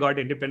thought India got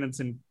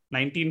independence in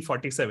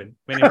 1947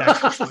 when it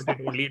actually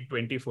started only in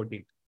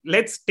 2014.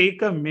 Let's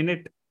take a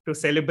minute to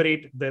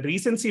celebrate the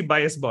recency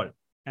bias ball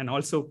and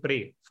also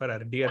pray for our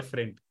dear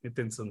friend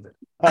Nitin Sundar.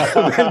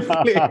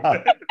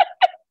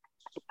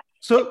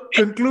 So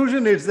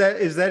conclusion is that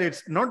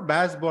it's not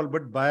baseball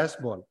but bias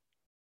ball.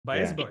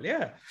 Bias ball,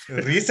 yeah.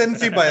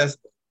 Recency bias.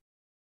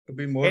 To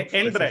be more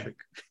specific.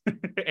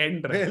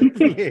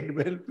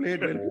 Well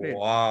played.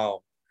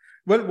 Wow.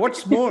 Well,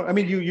 what's more? I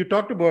mean, you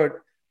talked about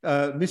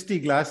misty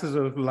glasses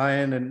of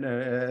Lyon and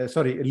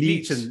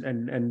Leach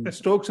and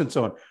Stokes and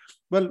so on.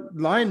 Well,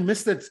 Lyon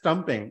missed that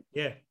stumping.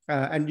 Yeah.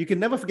 And you can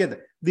never forget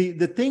that.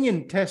 The thing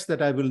in test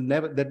that I will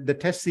never, the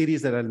test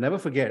series that I'll never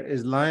forget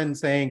is Lyon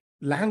saying,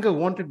 Langer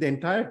wanted the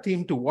entire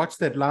team to watch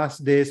that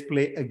last day's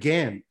play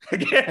again.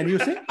 And you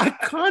say, I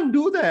can't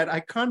do that. I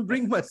can't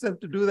bring myself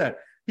to do that.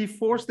 He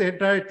forced the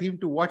entire team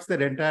to watch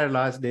that entire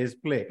last day's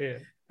play. Yeah.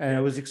 And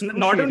it was excruciating.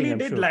 Not only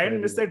did Lyon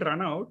miss that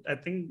run out, I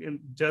think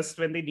just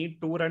when they need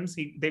 2 runs,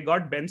 they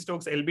got Ben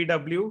Stokes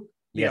LBW.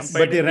 Yes,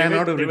 but they ran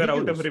out of They reviews.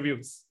 were out of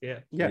reviews.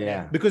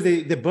 Yeah. Because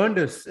they burned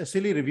a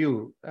silly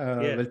review.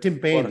 Well, Tim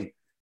Payne.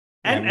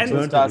 And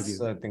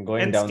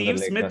Steve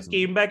Smith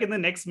came back in the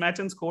next match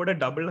and scored a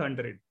double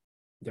 100.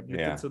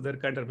 So I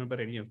can't remember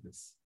any of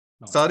this.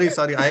 No. Sorry.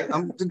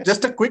 I'm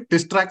just a quick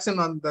distraction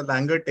on the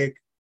Langer take.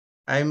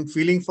 I'm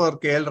feeling for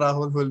KL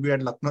Rahul, who will be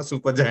at Lucknow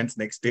Super Giants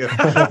next year.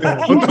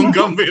 Gautam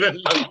Gambhir and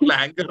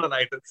Langer on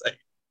either side.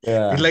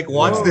 Yeah. He's like,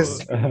 watch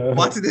this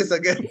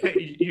again.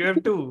 You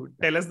have to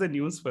tell us the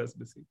news first,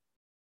 Bissy.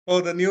 Oh,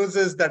 the news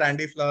is that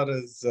Andy Flower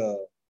is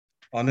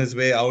on his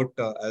way out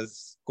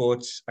as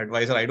coach,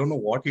 advisor. I don't know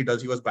what he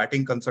does. He was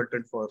batting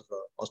consultant for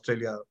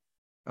Australia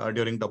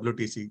during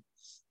WTC.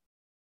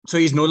 So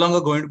he's no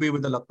longer going to be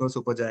with the Lucknow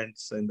Super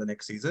Giants in the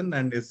next season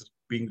and is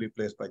being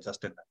replaced by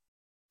Justin Langer.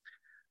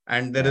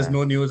 And there is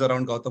no news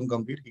around Gautam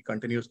Gambhir. He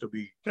continues to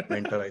be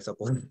mentor, I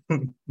suppose.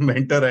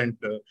 Mentor and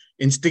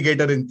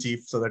instigator in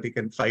chief so that he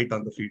can fight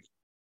on the field.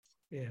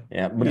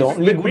 Yeah. But the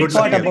only good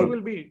part about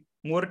will be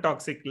more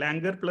toxic,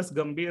 Langer plus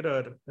Gambhir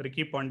or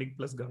Ricky Ponting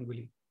plus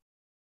Ganguly?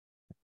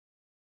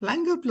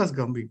 Langer plus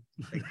Gambhir.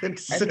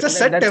 It's such a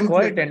set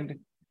template.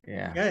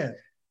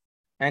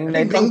 And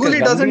Ganguly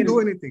doesn't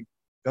do anything.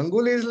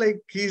 Ganguly is like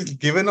he's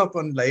given up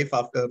on life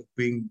after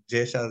being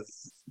Jay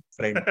Shah's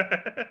friend.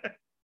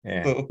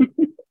 So,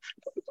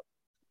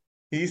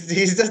 he's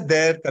just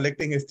there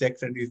collecting his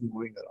checks and he's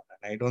moving around.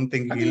 And I don't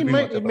think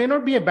it may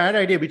not be a bad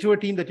idea, whichever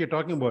team that you're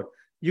talking about.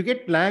 You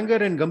get Langer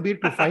and Gambhir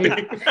to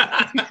fight.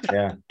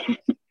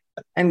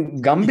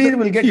 And Gambhir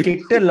will get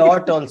kicked a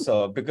lot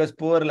also because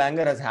poor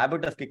Langer has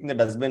habit of kicking the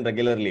dustbin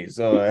regularly.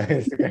 So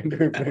it's going to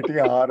be pretty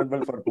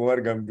horrible for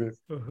poor Gambhir.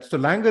 So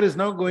Langer is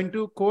now going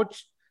to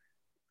coach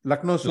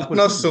Lucknow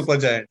Super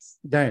Giants.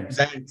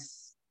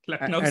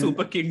 Lucknow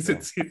Super Kings,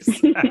 it seems.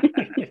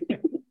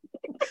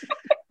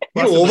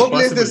 You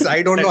overplays this,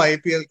 I don't know,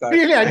 IPL card.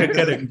 Really?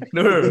 Correct.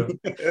 No.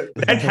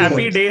 That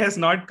happy day has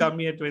not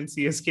come yet when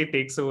CSK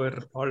takes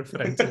over all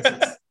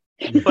franchises.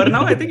 For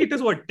now, I think it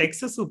is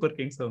Texas Super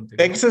Kings something.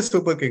 Texas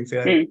Super Kings,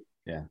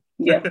 Yeah,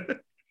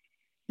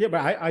 but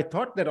I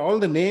thought that all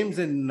the names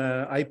in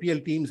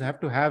IPL teams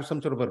have to have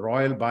some sort of a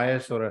royal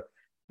bias or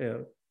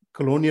a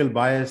colonial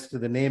bias to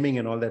the naming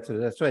and all that. So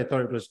that's why I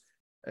thought it was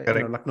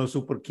Lucknow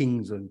Super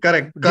Kings.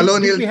 Correct.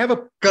 Did we have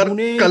a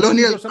Pune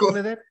or something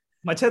like that?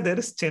 Macha, there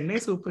is Chennai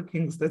Super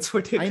Kings. That's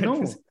what I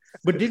know.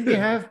 But did we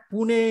have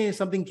Pune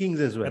something Kings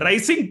as well?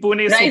 Rising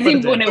Pune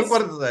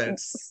Super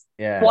Giants.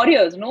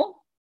 Warriors, no?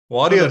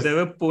 Warriors. There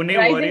were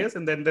Pune Warriors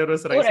and then there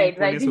was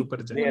Rising Super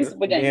Giants.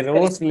 They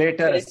rose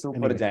later as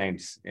Super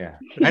Giants. Yeah.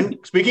 And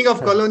speaking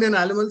of colonial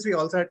animals, we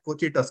also had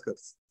Kochi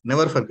Tuskers.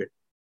 Never forget.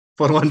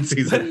 For one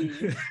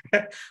season.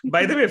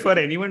 By the way, for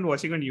anyone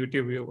watching on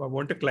YouTube, I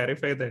want to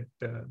clarify that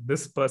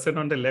this person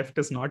on the left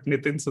is not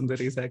Nitin Sundar.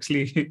 He's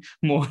actually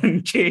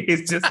Mohan K.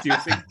 He's just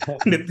using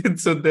Nitin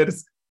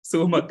Sundar's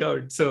Zoom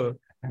account. So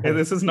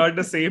this is not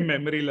the same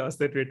memory loss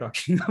that we're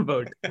talking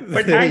about.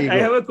 But I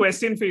have a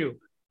question for you.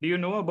 Do you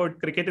know about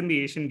cricket in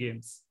the Asian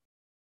Games?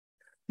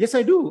 Yes,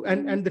 I do.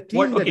 And the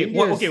team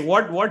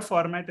what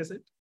format is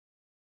it?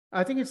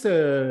 I think it's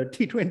a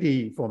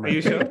T20 format. Are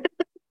you sure?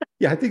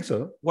 Yeah, I think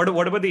so. What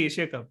about the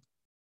Asia Cup?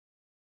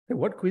 Hey,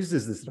 what quiz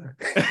is this?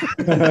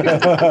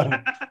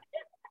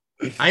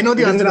 I know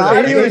the answer.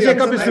 Asia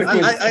Cup is 50.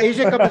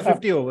 Asia Cup is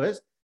 50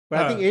 overs, but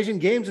I think Asian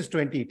Games is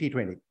 20,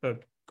 T20. Oh,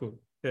 cool.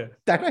 Yeah.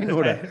 That I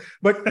know that.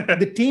 But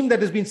the team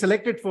that has been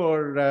selected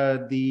for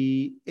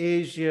the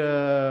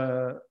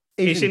Asian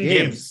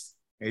Games.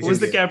 Who's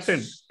the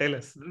captain? Tell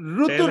us.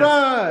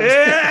 Ruturaj.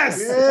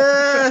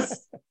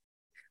 Yes.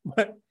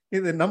 But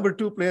he's the number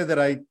 2 player that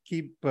I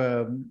keep,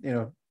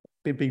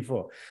 pimping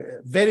for.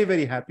 Very,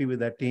 very happy with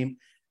that team.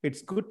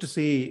 It's good to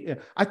see.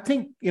 I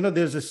think,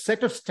 there's a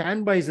set of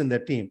standbys in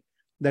that team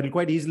that will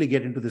quite easily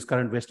get into this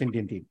current West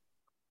Indian team.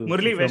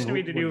 Murli,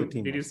 Vaishnavi,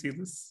 did you see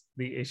this?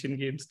 The Asian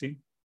Games team?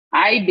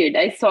 I did.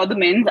 I saw the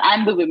men's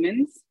and the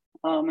women's.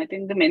 I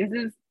think the men's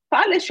is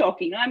far less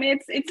shocking. I mean,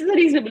 it's a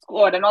reasonable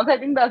squad. And also, I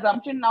think the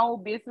assumption now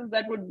basis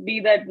that would be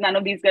that none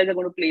of these guys are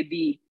going to play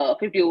the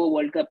 50-over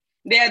World Cup.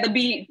 They are the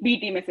B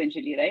team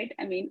essentially, right?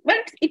 I mean, well,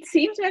 it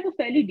seems like a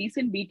fairly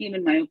decent B team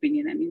in my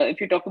opinion. I mean,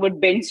 if you talk about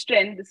bench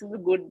strength, this is a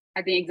good,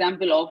 I think,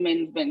 example of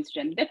men's bench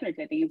strength.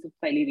 Definitely, I think it's a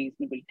fairly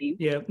reasonable team.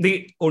 Yeah,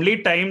 the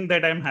only time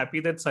that I'm happy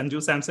that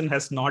Sanju Samson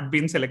has not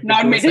been selected.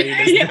 Not made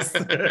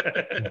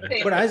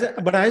it.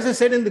 But as I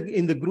said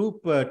in the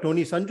group,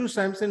 Tony, Sanju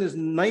Samson is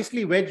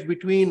nicely wedged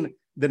between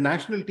the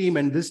national team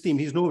and this team.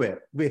 He's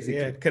nowhere, basically.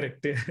 Yeah,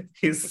 correct.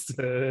 He's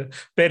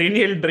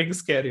perennial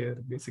drinks carrier,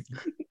 basically.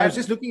 I was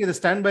just looking at the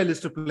standby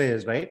list of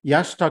players, right?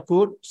 Yash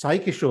Thakur, Sai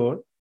Kishore,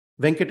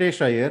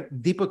 Venkatesh Iyer,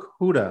 Deepak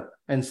Huda,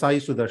 and Sai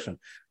Sudarshan.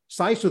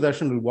 Sai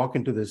Sudarshan will walk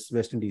into this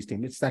West Indies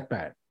team. It's that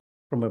bad.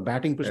 From a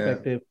batting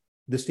perspective,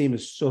 this team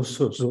is so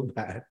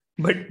bad.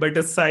 But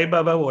is Sai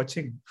Baba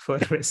watching for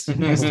West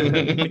Indies to have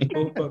any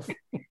hope of?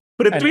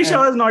 Prithvi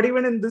Shaw is not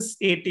even in this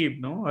A team,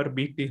 no, or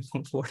B team,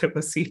 or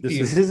whatever C team.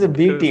 This is a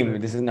B team.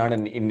 This is not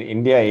an in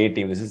India A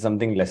team. This is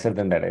something lesser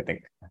than that, I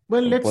think.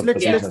 Well, let's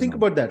think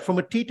about that from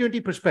a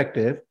T20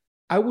 perspective.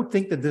 I would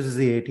think that this is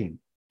the A team.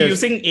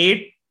 Using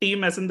A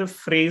team as in the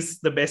phrase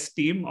the best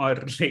team, or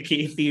like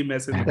A team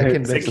as in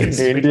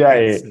India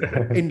A.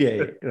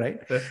 India A, right?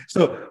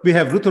 So we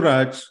have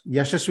Ruturaj,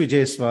 Yashasvi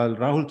Jaiswal,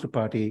 Rahul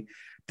Tripathi,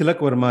 Tilak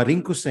Verma,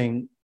 Rinku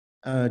Singh,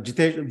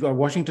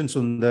 Washington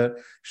Sundar,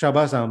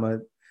 Shahbaz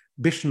Ahmed,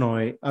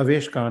 Bishnoi,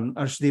 Avesh Khan,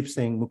 Arshdeep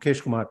Singh,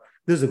 Mukesh Kumar.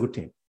 This is a good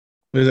team.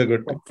 This is a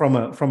good team. From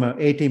a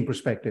A-team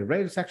perspective,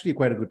 right? It's actually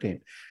quite a good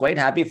team. Quite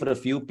happy for a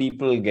few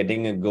people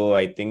getting a go.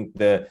 I think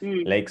the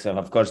likes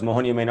of course,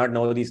 Mohan, you may not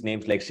know these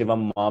names like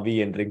Shivam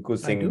Mavi and Rinku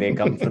Singh. They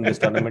come from this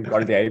tournament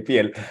called the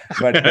IPL.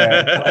 But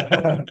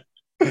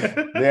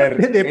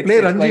they play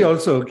Ranji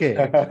also, okay.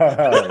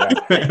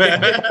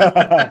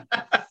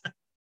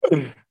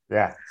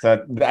 Yeah,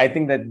 so I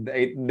think that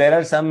there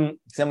are some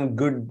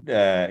good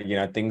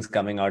things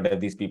coming out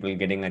of these people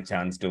getting a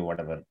chance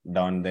to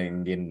don the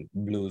Indian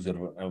blues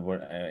or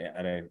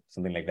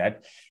something like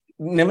that.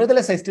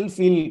 Nevertheless, I still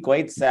feel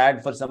quite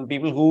sad for some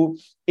people who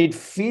it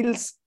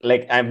feels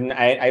like I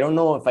don't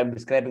know if I'm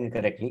describing it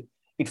correctly.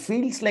 It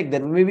feels like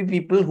there may be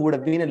people who would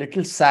have been a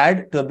little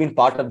sad to have been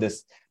part of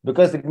this,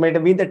 because it might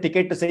have been the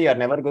ticket to say you're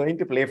never going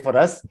to play for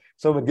us.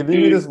 So we're giving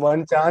you this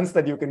one chance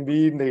that you can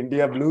be in the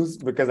India Blues,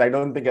 because I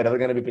don't think you're ever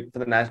going to be picked for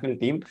the national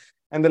team.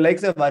 And the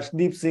likes of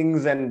Arshdeep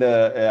Singhs and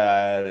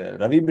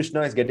Ravi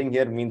Bishnoi is getting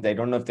here means I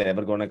don't know if they're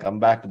ever going to come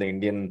back to the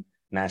Indian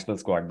national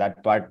squad.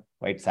 That part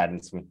quite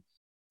saddens me.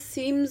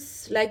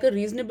 Seems like a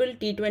reasonable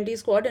T20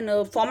 squad and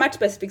a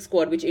format-specific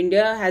squad, which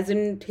India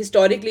hasn't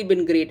historically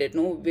been great at,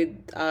 with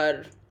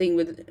our thing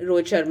with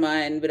Rohit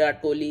Sharma and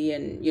Virat Kohli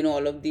and,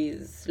 all of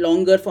these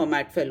longer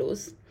format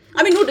fellows.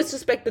 I mean, no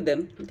disrespect to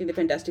them. I think they're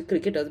fantastic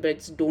cricketers, but I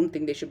just don't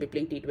think they should be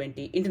playing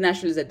T20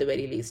 internationals at the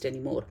very least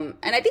anymore.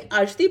 And I think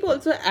Arshdeep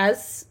also,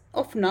 as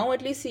of now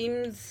at least,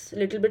 seems a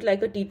little bit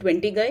like a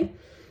T20 guy,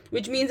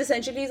 which means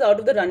essentially he's out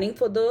of the running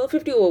for the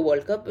 50-over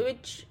World Cup,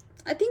 which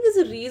I think is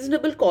a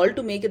reasonable call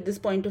to make at this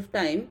point of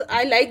time.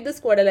 I like the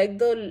squad. I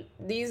like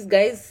these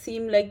guys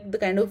seem like the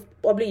kind of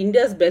probably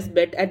India's best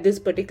bet at this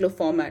particular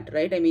format,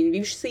 right? I mean,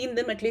 we've seen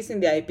them at least in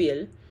the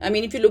IPL. I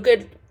mean, if you look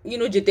at,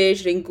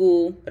 Jitesh,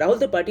 Rinku, Rahul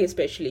Tripathi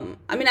especially.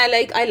 I mean, I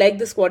like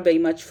the squad very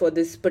much for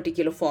this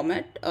particular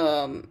format.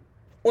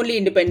 Only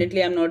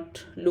independently, I'm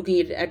not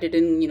looking at it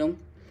in,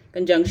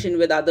 conjunction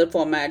with other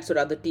formats or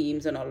other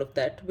teams and all of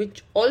that,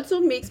 which also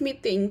makes me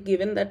think,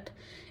 given that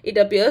it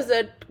appears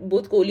that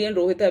both Kohli and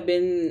Rohit have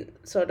been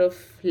sort of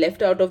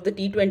left out of the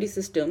T20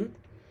 system,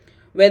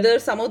 whether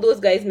some of those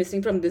guys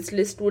missing from this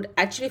list would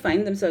actually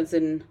find themselves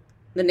in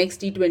the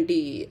next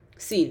T20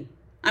 scene.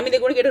 I mean, they're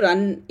going to get a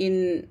run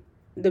in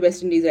the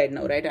West Indies right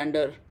now, right,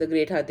 under the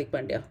great Hardik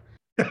Pandya.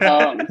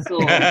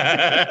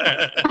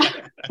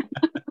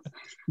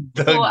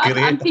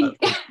 I'm thinking...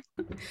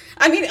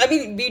 I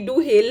mean, we do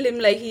hail him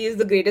like he is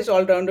the greatest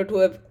all-rounder to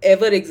have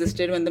ever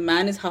existed, when the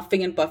man is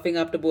huffing and puffing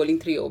after bowling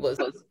 3 overs.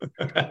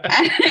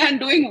 and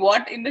doing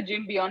what in the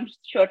gym beyond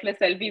shirtless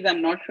selfies,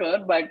 I'm not sure,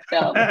 but...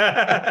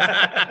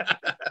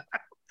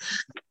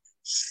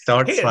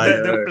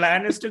 The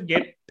plan is to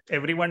get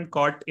everyone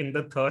caught in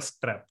the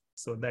thirst trap.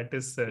 So that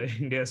is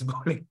India's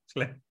bowling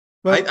plan.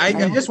 Well, I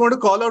just want to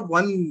call out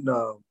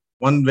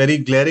one very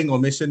glaring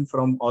omission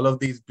from all of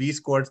these B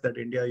squads that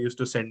India used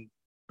to send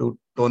to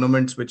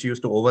tournaments which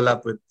used to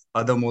overlap with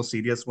other more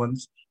serious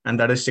ones, and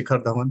that is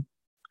Shikhar Dhawan,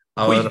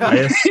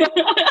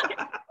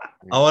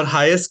 our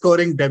highest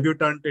scoring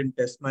debutant in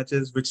test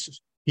matches, which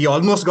he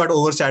almost got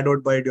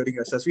overshadowed by during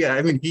SSV.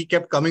 I mean, he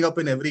kept coming up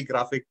in every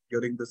graphic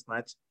during this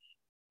match,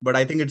 but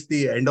I think it's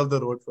the end of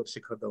the road for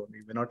Shikhar Dhawan.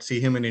 We may not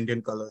see him in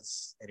Indian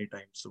colours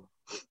anytime soon.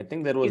 I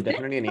think there was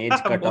definitely an age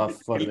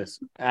cutoff for this.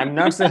 I'm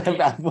not sure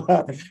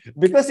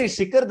because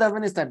Shikhar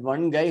Dhawan is that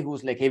one guy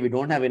who's like, hey, we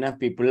don't have enough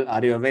people.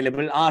 Are you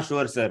available?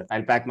 Sure, sir.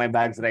 I'll pack my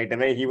bags right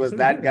away. He was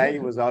that guy. He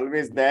was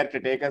always there to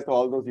take us to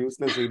all those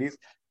useless series.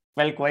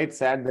 Felt quite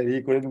sad that he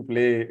couldn't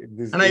play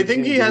this. And I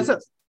think he has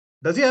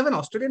does he have an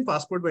Australian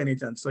passport by any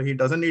chance? So he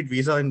doesn't need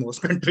visa in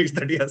most countries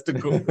that he has to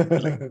go.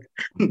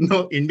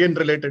 No Indian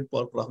related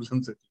problems.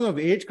 Of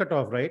age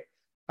cutoff, right?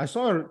 I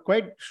saw a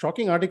quite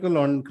shocking article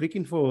on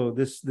Cricinfo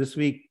this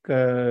week.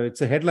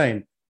 It's a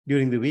headline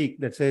during the week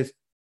that says,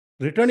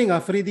 returning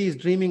Afridi is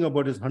dreaming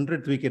about his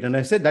 100th wicket. And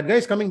I said, that guy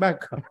is coming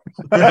back.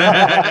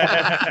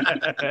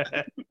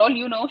 All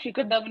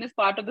Shikhar Dhawan is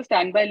part of the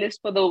standby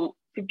list for the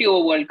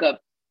 50-over World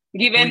Cup.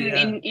 Given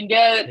in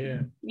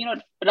India,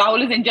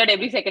 Rahul is injured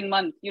every second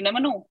month. You never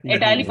know.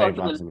 Entirely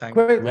possible.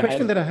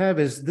 Question that I have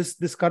is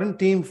this current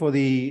team for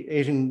the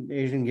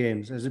Asian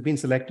Games, has it been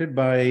selected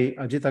by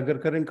Ajit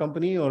Agarkar and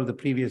company or the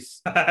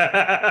previous?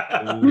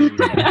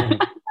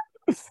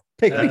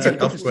 That's a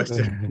tough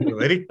question. A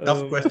very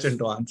tough question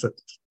to answer.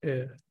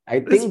 Yeah. I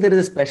think there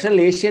is a special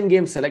Asian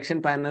Games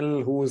selection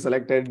panel who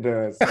selected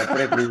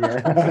separately.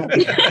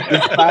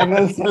 This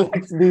panel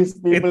selects these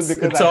people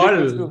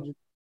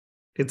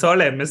it's all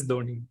MS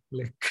Dhoni,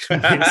 like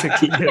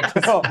basically.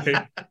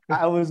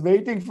 I was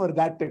waiting for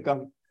that to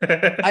come.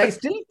 I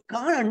still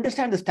can't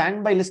understand the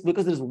standby list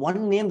because there's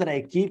one name that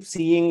I keep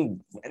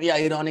seeing very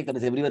ironic that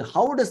is everywhere.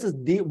 What does this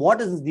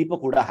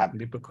Deepak Hooda have?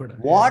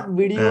 What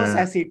videos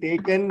has he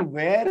taken?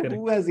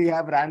 Who has he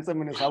have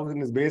ransom in his house,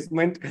 in his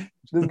basement?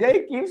 This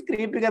guy keeps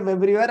creeping up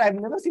everywhere. I've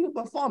never seen him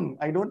perform.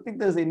 I don't think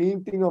there's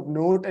anything of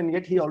note, and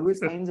yet he always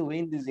finds a way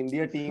in this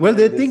India team. Well,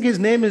 they think his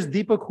name is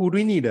Deepak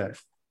Hoodinida.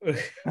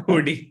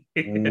 Hoodie.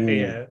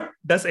 Yeah.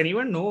 Does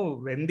anyone know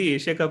when the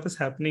Asia Cup is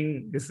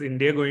happening? Is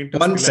India going to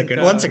One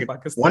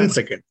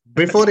second.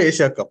 Before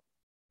Asia Cup,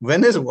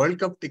 when is World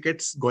Cup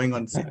tickets going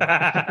on sale?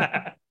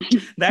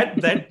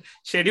 that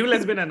schedule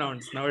has been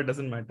announced. Now it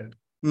doesn't matter.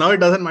 Now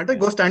it doesn't matter.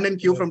 Go stand in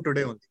queue from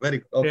today only. Very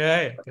good.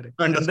 Okay. Yeah,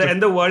 correct. And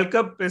the World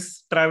Cup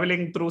is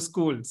traveling through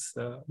schools.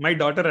 My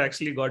daughter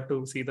actually got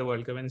to see the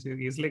World Cup, and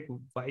she's like,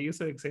 "Why are you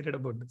so excited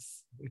about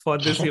this? For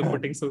this, you're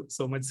putting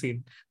so much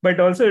scene." But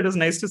also, it was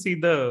nice to see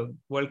the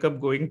World Cup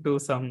going to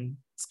some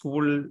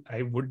school.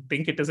 I would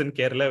think it is in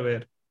Kerala,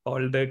 where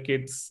all the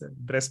kids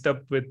dressed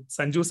up with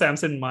Sanju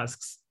Samson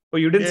masks. Oh,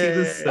 you didn't see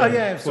this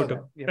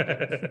photo?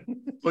 Yeah.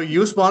 Oh,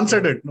 you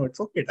sponsored it. No, it's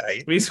okay.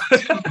 It's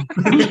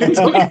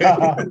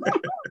okay.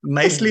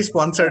 Nicely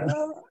sponsored.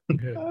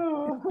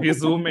 You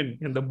zoom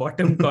in the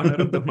bottom corner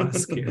of the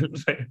mask.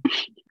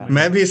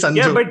 Maybe Sanju.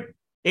 Yeah, but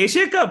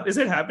Asia Cup, is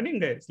it happening,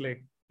 guys?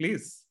 Like,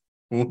 please.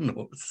 Who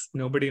knows?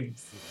 Nobody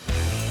knows.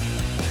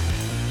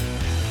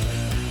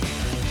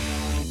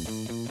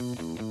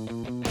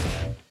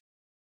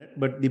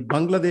 But the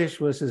Bangladesh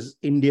versus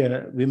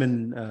India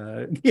women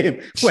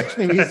game,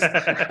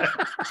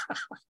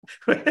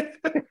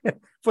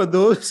 for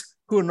those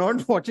who are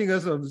not watching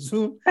us on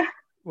Zoom,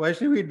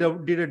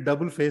 Vaishnavi did a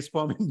double face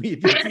palm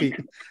immediately.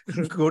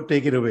 Go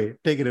take it away.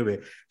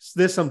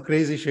 There's some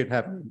crazy shit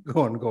happening.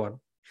 Go on.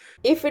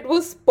 If it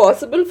was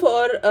possible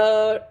for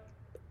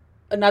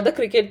another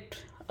cricket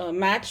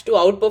match to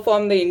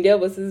outperform the India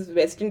versus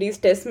West Indies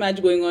test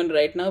match going on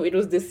right now, it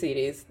was this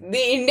series.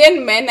 The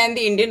Indian men and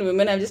the Indian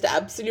women have just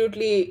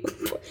absolutely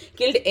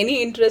killed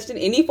any interest in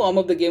any form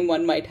of the game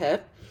one might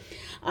have.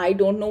 I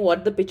don't know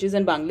what the pitches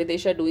in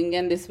Bangladesh are doing,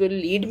 and this will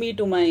lead me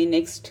to my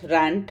next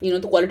rant,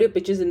 the quality of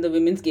pitches in the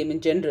women's game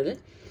in general.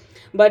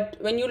 But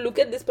when you look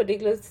at this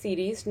particular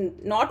series,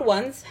 not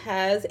once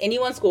has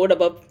anyone scored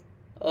above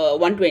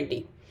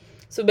 120.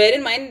 So bear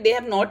in mind, they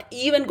have not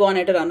even gone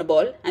at a run a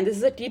ball, and this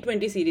is a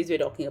T20 series we're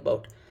talking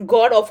about.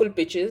 God-awful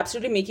pitches,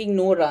 absolutely making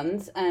no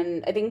runs,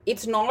 and I think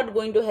it's not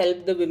going to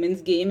help the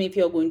women's game if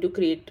you're going to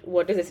create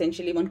what is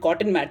essentially one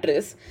cotton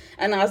mattress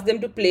and ask them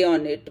to play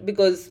on it,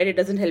 because it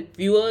doesn't help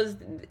viewers.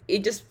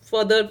 It just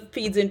further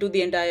feeds into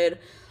the entire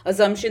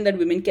assumption that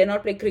women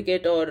cannot play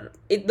cricket, or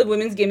the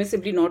women's game is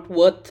simply not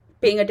worth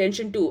paying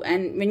attention to.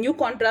 And when you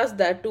contrast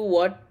that to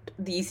what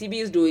the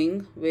ECB is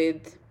doing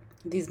with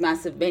these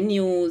massive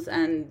venues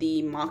and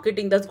the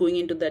marketing that's going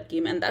into that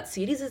game, and that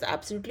series is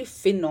absolutely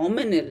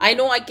phenomenal. I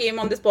know I came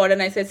on this pod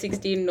and I said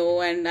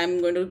 16-0, and I'm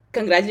going to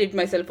congratulate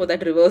myself for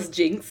that reverse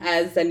jinx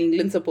as an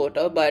England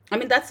supporter, but I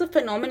mean, that's a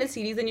phenomenal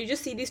series, and you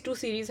just see these two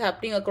series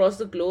happening across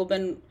the globe,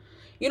 and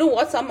you know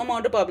what, some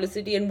amount of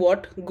publicity and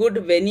what good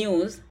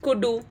venues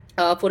could do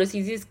for a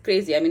series is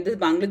crazy. I mean, this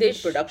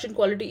Bangladesh production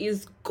quality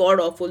is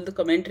god-awful. The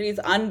commentary is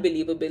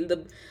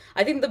unbelievable.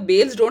 I think the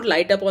bails don't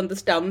light up on the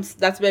stumps.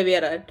 That's where we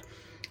are at.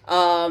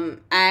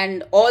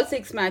 And all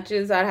 6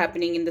 matches are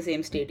happening in the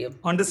same stadium.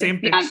 On the same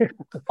pitch.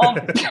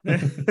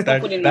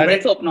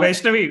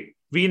 Vaishnavi,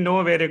 we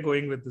know where you're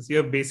going with this.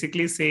 You're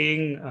basically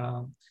saying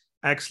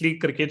actually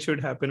cricket should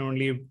happen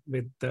only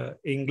with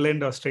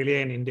England, Australia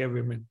and India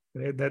women.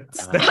 Right?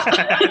 That's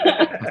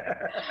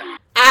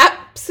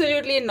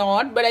Absolutely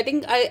not. But I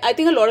think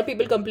a lot of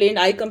people complained.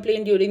 I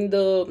complained during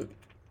the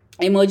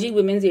Emerging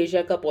Women's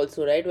Asia Cup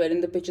also, right?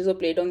 Wherein the pitches were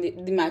played on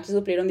the matches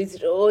were played on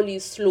these really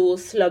slow,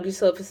 sluggish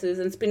surfaces,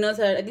 and spinners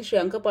I think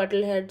Shriyanka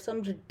Patil had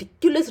some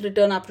ridiculous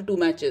return after 2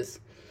 matches.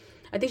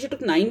 I think she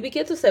took 9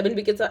 wickets or 7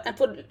 wickets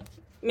for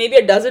maybe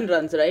a dozen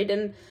runs, right?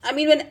 And I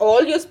mean, when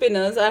all your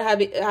spinners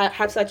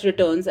have such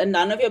returns and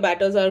none of your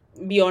batters are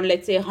beyond,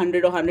 let's say,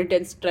 100 or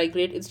 110 strike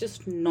rate, it's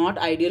just not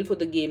ideal for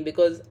the game,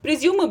 because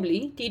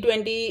presumably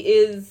T20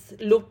 is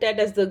looked at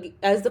as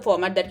the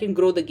format that can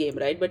grow the game,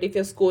 right? But if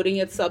you're scoring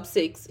at sub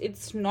 6,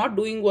 it's not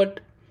doing what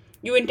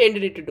you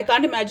intended it to do. I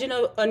can't imagine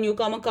a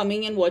newcomer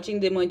coming and watching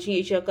the Emerging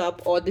Asia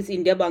Cup or this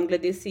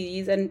India-Bangladesh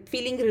series and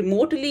feeling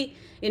remotely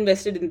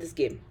invested in this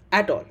game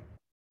at all.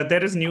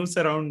 There is news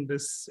around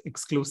this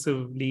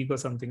exclusive league or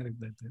something like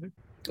that, right?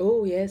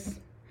 Oh, yes.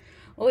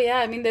 Oh, yeah.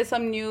 I mean, there's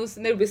some news,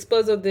 and there are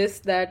whispers of this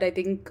that I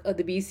think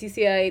the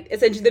BCCI,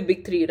 essentially the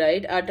big 3,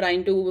 right, are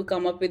trying to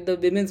come up with the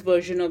women's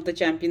version of the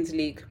Champions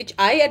League, which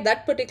I, at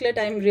that particular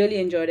time, really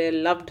enjoyed. I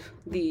loved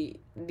the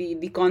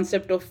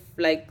concept of,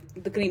 like,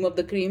 the cream of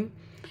the cream.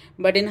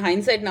 But in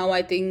hindsight now,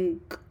 I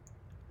think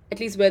at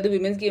least where the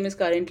women's game is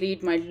currently,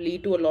 it might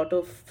lead to a lot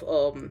of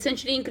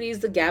essentially increase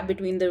the gap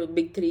between the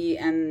big three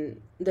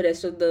and the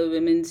rest of the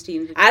women's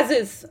teams, as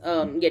is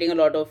getting a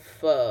lot of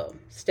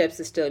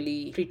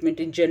stepsisterly treatment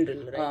in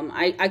general.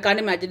 Right? I can't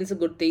imagine it's a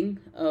good thing.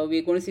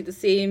 We're going to see the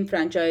same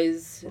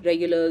franchise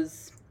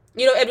regulars.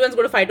 Everyone's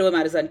going to fight over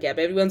Madison Cap.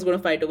 Everyone's going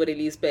to fight over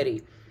Elise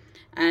Perry.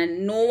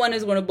 And no one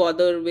is going to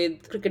bother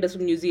with cricketers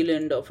from New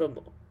Zealand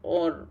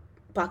or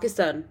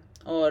Pakistan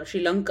or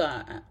Sri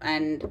Lanka.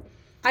 And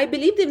I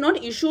believe they've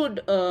not issued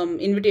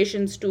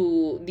invitations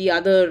to the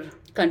other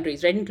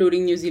countries, right,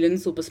 including New Zealand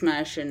Super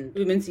Smash and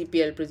Women's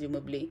EPL,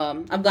 presumably.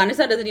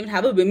 Afghanistan doesn't even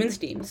have a women's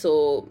team,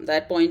 so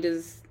that point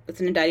it's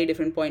an entirely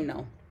different point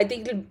now. I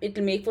think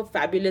it'll make for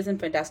fabulous and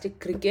fantastic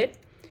cricket,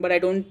 but I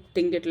don't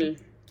think it'll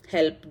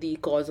help the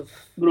cause of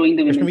growing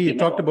the women's game. You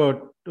talked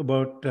about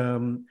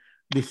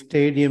the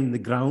stadium, the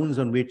grounds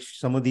on which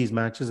some of these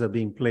matches are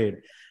being played,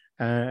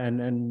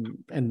 and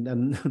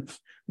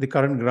the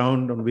current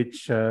ground on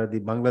which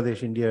the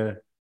Bangladesh-India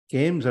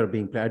games are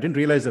being played. I didn't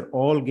realize that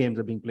all games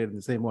are being played in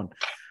the same one.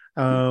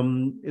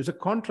 It's a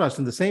contrast.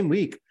 In the same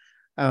week,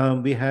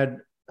 we had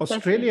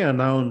Australia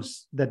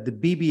announce that the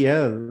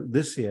BBL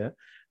this year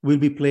will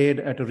be played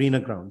at arena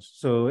grounds.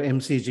 So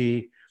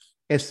MCG,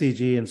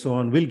 SCG, and so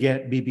on will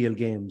get BBL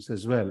games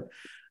as well.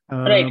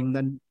 Right.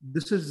 And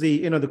this is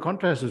the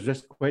contrast is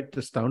just quite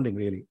astounding,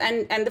 really.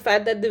 And the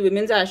fact that the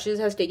Women's Ashes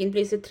has taken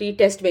place at 3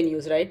 test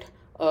venues, right?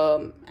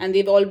 And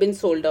they've all been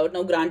sold out.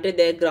 Now, granted,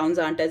 their grounds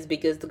aren't as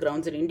big as the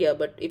grounds in India,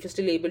 but if you're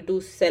still able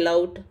to sell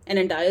out an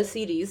entire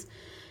series,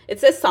 it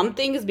says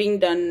something is being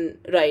done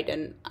right.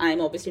 And I'm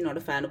obviously not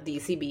a fan of the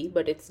ECB,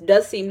 but it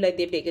does seem like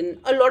they've taken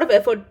a lot of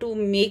effort to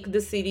make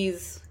this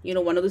series,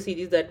 one of the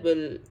series that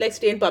will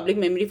stay in public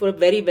memory for a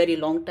very, very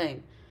long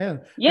time. Yeah.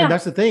 And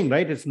that's the thing,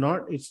 right? It's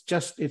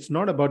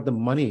not about the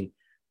money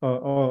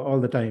all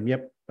the time.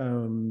 Yep.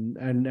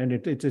 And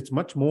it's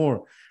much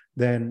more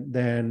than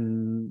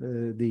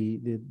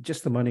the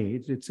just the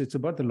money. It's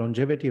about the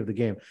longevity of the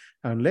game.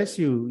 Unless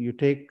you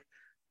take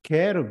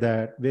care of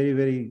that very,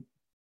 very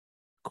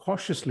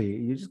cautiously,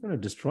 you're just going to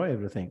destroy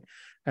everything.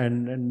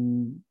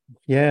 And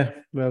yeah,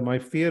 well, my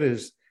fear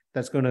is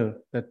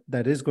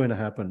that is going to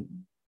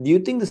happen. Do you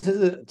think this has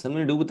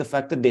something to do with the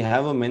fact that they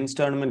have a men's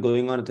tournament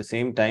going on at the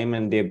same time,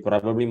 and they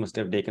probably must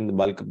have taken the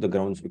bulk of the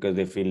grounds because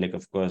they feel like,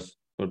 of course,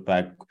 could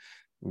pack,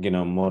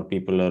 more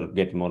people or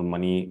get more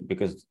money,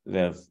 because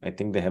I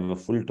think they have a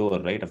full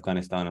tour, right?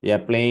 Afghanistan,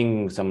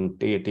 playing some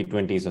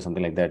T20s or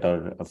something like that,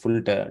 or a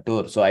full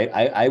tour. So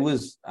I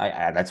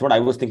that's what I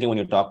was thinking when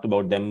you talked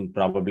about them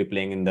probably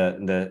playing in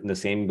the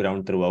same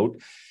ground throughout.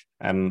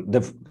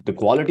 The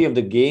quality of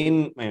the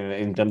game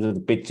in terms of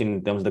the pitch,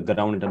 in terms of the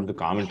ground, in terms of the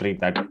commentary,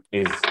 that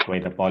is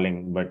quite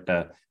appalling. But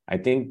I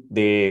think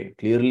they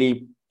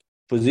clearly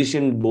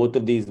positioned both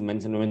of these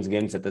men's and women's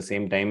games at the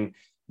same time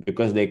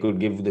because they could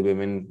give the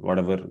women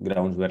whatever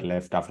grounds were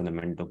left after the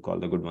men took all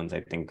the good ones,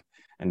 I think,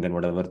 and then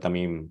whatever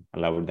Tamim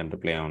allowed them to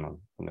play on or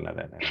something like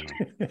that.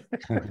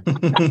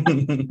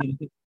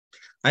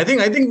 I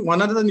think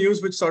one of the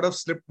news which sort of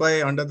slipped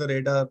by under the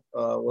radar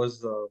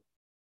was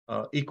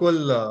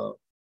equal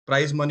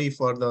prize money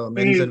for the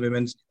men's and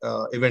women's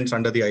events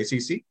under the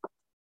ICC.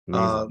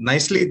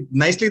 Nicely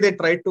they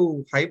tried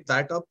to hype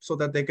that up so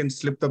that they can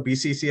slip the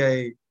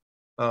BCCI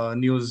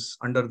news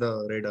under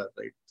the radar,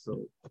 right?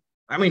 So,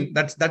 I mean,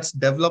 that's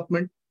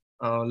development,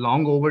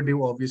 long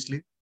overdue,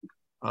 obviously.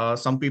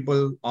 Some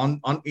people on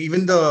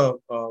even the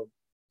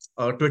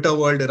Twitter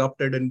world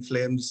erupted in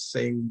flames,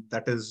 saying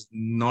that is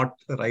not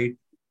right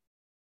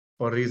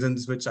for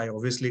reasons which I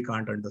obviously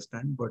can't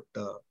understand. But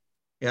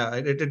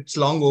it's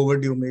long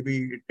overdue.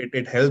 Maybe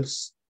it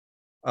helps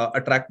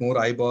attract more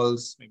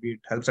eyeballs. Maybe it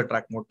helps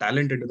attract more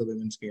talent into the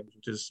women's game,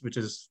 which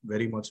is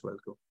very much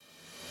welcome.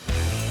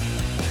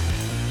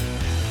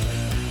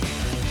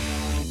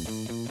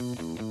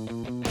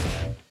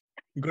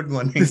 Good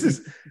morning. This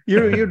is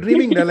you're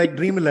dreaming like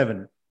Dream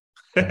 11.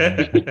 And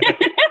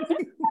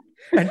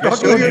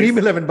talking about Dream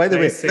 11, by the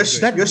way,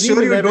 that you're Dream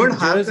sure you 11 don't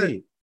have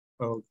jersey.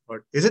 Oh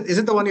God! Is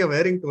it the one you're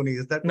wearing, Tony?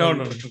 Is that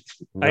no?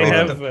 I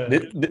have.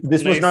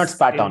 This was not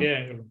spat on.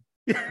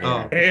 The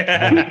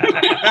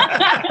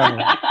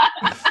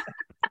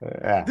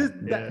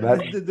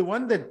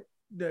one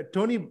that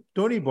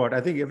Tony bought. I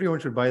think everyone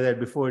should buy that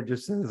before it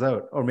just sells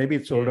out, or maybe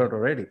it's sold out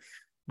already.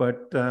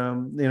 But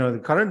the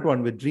current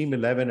one with Dream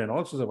 11 and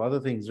all sorts of other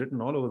things written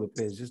all over the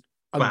place, just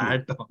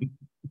spat on.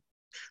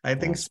 I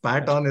think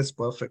spat on is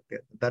perfect. Yeah.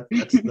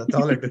 That's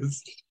all it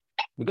is.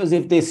 Because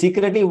if they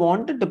secretly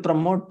wanted to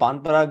promote Pan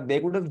Parag, they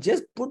could have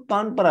just put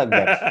Pan Parag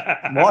there.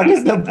 What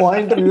is the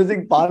point of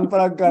using Pan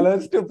Parag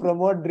colors to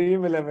promote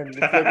Dream 11? It's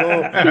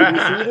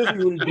like,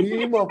 you will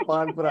dream of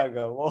Pan Parag.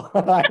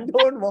 I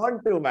don't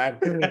want to, man.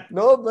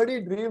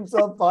 Nobody dreams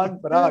of Pan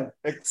Parag.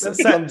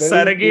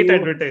 Surrogate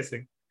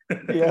advertising.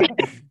 Yeah.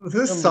 This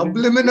is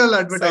subliminal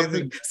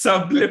advertising.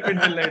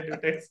 Subliminal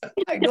advertising.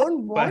 I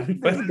don't want Fun,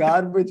 this fun.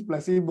 garbage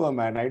placebo,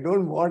 man. I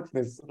don't want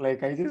this.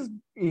 Like, I just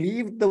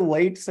leave the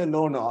whites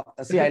alone.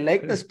 See, I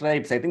like the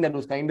stripes. I think that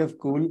was kind of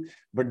cool.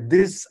 But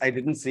this, I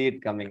didn't see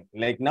it coming.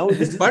 Like, now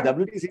this is But-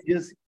 WTC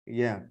just,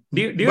 yeah.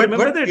 Do you But-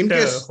 remember but in that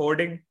case-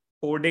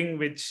 hoarding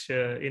which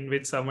in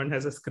which someone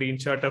has a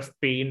screenshot of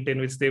paint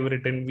in which they've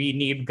written, "We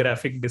need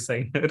graphic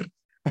designer."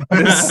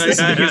 This is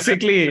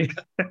basically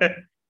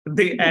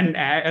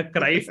a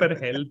cry for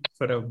help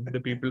from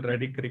the people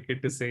running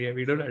cricket to say,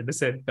 we don't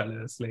understand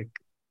colors. Like,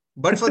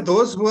 But for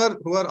those who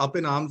are up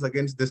in arms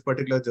against this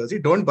particular jersey,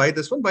 don't buy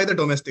this one. Buy the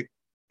domestic.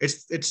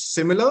 It's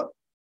similar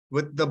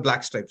with the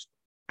black stripes,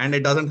 and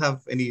it doesn't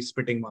have any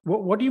spitting mark.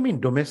 What do you mean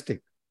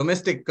domestic?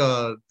 Domestic,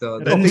 the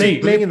Ranji.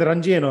 Playing in the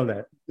Ranji and all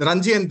that.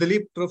 Ranji and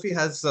Dilip Trophy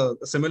has a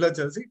similar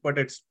jersey, but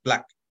it's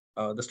black.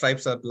 The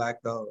stripes are black.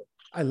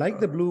 I like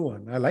the blue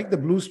one. I like the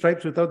blue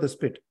stripes without the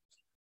spit.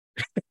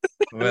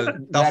 Well, tough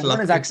That luck.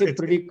 one is actually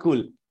pretty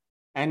cool.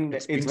 And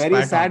it's it's been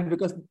very spat sad on.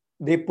 because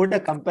they put a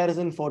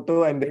comparison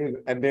photo and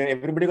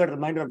everybody got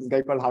reminded of this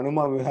guy called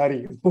Hanuma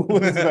Vihari who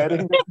was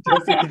wearing this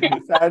jersey.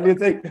 And it's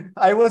like,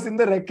 I was in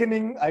the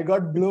reckoning, I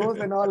got blows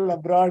and all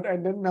abroad,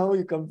 and then now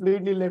you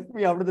completely left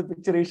me out of the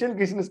picture. Ishan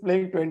Kishan is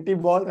playing 20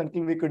 balls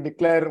until we could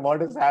declare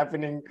what is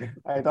happening.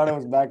 I thought I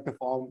was back to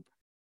form.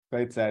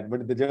 Quite sad.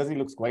 But the jersey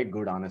looks quite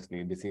good,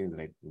 honestly. This is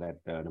right,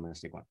 that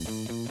domestic one.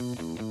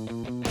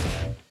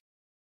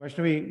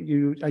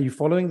 Vaishnavi, are you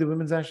following the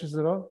women's Ashes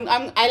at all?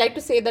 I like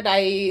to say that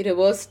I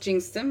reverse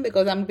jinx them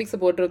because I'm a big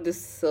supporter of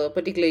this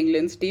particular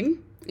England's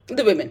team.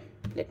 The women,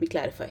 let me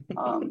clarify.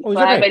 Oh, So is I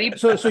that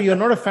have right? So you're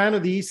not a fan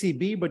of the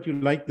ECB, but you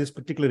like this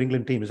particular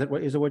England team. Is that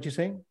what you're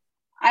saying?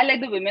 I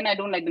like the women. I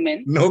don't like the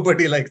men.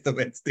 Nobody likes the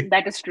men's team.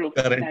 That is true.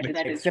 Currently.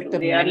 That is Except true. the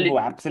They are men who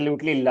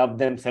absolutely love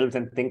themselves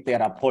and think they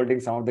are upholding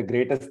some of the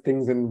greatest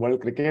things in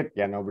world cricket.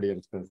 Yeah, nobody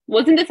else does.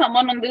 Wasn't there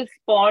someone on this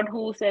pod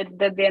who said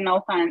that they're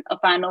now a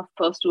fan of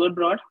Stuart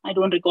Broad? I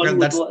don't recall Well,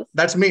 who it was.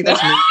 that's me.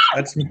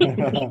 That's me.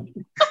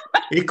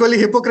 Equally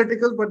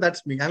hypocritical, but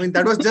that's me. I mean,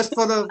 that was just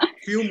for the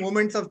few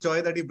moments of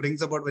joy that he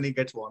brings about when he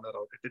gets Warner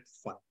out.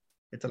 It's fun.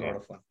 It's a lot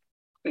of fun.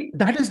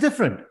 That is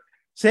different.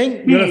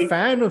 Saying you're a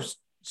fan of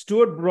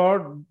Stuart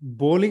Broad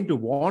bowling to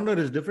Warner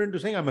is different to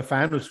saying I'm a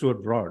fan of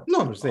Stuart Broad.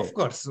 No, per se. of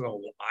course.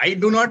 No, I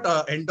do not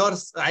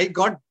endorse. I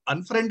got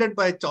unfriended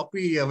by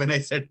Choppy when I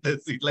said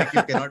this. Like,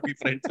 you cannot be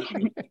friends with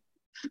me.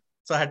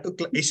 So I had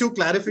to issue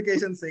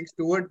clarification saying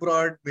Stuart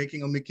Broad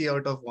making a Mickey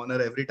out of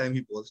Warner every time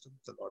he bowls to him.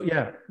 It's a lot of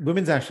Yeah,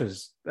 women's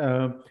Ashes.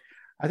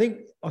 I think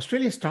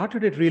Australia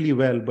started it really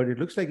well, but it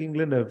looks like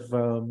England have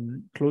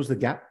closed the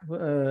gap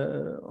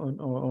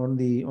on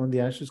the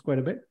Ashes quite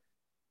a bit,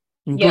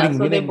 including so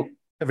they winning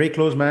a very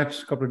close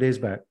match a couple of days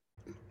back.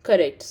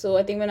 Correct. So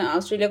I think when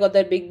Australia got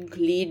that big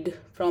lead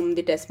from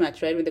the test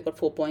match, right, when they got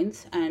 4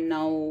 points, and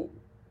now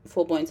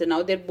 4 points, and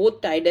now they're both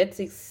tied at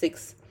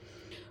 6-6,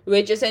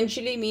 which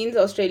essentially means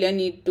Australia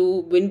need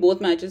to win both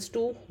matches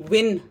to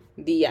win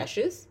the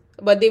Ashes,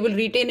 but they will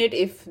retain it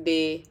if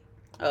they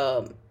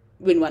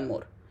win one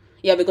more.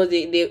 Yeah, because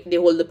they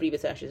hold the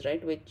previous Ashes,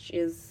 right? Which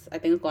is, I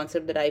think, a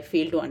concept that I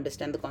fail to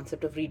understand, the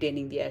concept of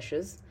retaining the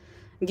Ashes,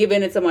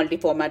 given it's a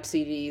multi-format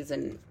series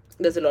and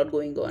there's a lot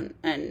going on.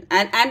 And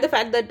the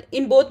fact that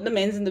in both the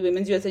men's and the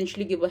women's, you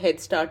essentially give a head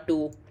start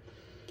to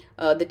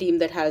the team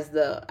that has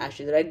the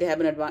Ashes, right? They have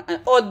an advantage,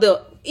 or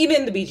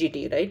even the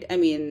BGT, right? I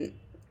mean,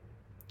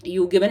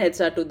 you give a head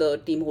start to the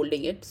team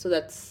holding it. So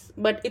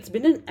but it's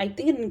been, I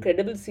think, an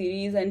incredible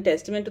series and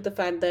testament to the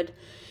fact that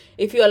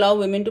if you allow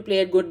women to play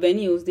at good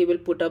venues, they will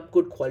put up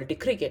good quality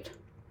cricket.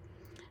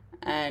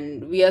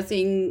 And we are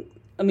seeing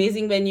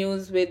amazing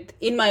venues with,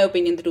 in my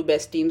opinion, the two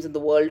best teams in the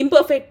world.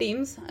 Imperfect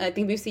teams. I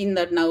think we've seen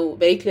that now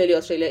very clearly.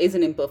 Australia is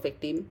an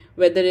imperfect team.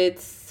 Whether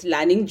it's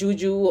Lanning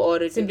Juju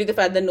or it's simply the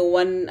fact that no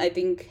one, I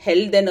think,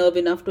 held their nerve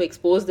enough to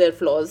expose their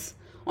flaws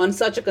on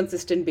such a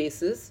consistent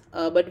basis.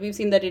 But we've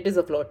seen that it is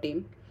a flawed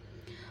team.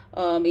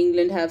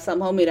 England have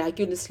somehow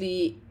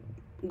miraculously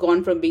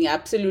gone from being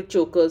absolute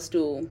chokers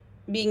to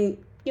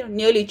being,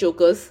 nearly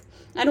chokers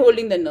and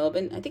holding their nerve.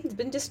 And I think it's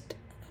been just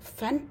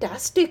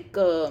fantastic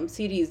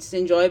series. It's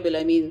enjoyable.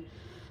 I mean,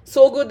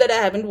 so good that I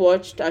haven't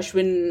watched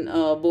Ashwin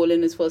bowl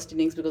in his first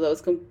innings because I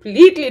was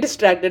completely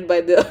distracted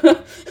by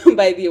the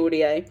by the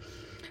ODI.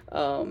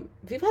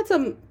 We've had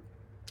some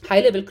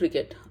high-level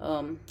cricket.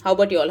 How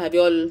about you all? Have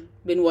you all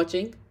been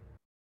watching?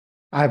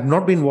 I have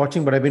not been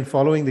watching, but I've been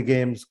following the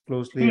games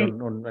closely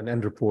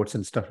and reports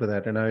and stuff like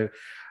that. And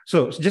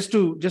so just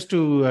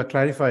to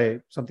clarify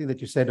something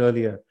that you said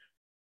earlier,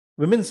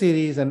 women's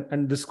series,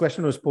 and this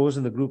question was posed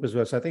in the group as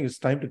well. So I think it's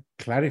time to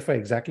clarify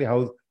exactly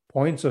how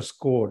points are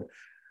scored.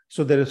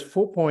 So there is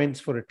 4 points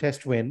for a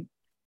test win,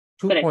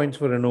 2 Correct. points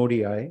for an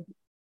ODI,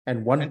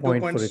 and 1 And 2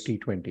 point for a points.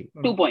 T20.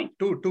 2 points.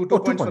 Two Oh, 2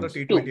 points for a points.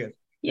 T20.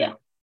 Yeah.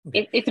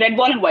 Okay. It's red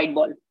ball and white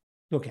ball.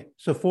 Okay,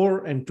 so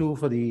 4 and 2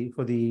 for the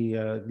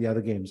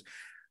other games.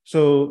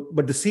 So,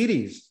 but the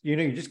series,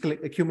 you just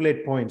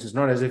accumulate points. It's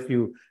not as if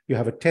you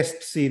have a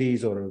test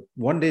series or a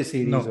one-day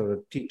series No. or a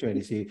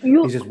T20 series.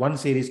 No. It's just one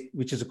series,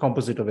 which is a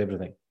composite of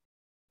everything.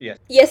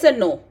 Yes and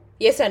no.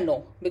 Yes and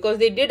no. Because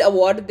they did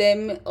award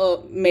them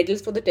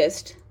medals for the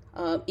test.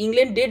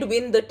 England did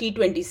win the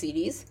T20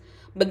 series,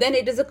 but then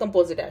it is a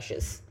composite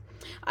ashes.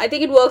 I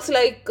think it works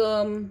like,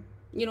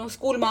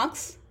 school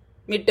marks,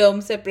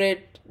 midterm,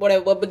 separate,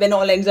 whatever, but then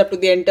all ends up to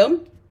the end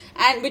term.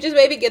 And which is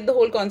where we get the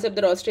whole concept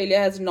that Australia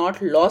has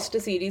not lost a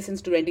series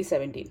since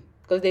 2017.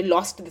 Because they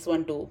lost this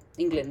one to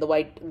England, the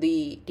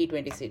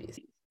T20 series.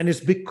 And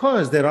it's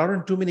because there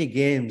aren't too many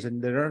games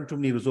and there aren't too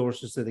many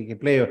resources that they can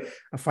play a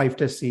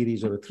 5-test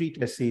series or a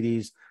 3-test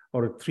series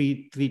or a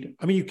three.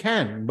 I mean, you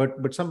can, but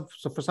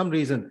for some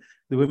reason,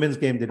 the women's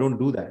game, they don't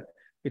do that.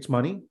 It's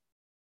money.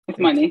 It's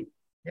money.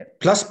 Yeah.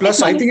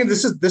 Plus, I think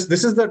this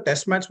is the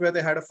test match where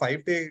they had a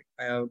 5-day.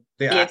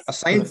 They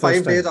assigned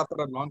 5 days after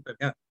a long time.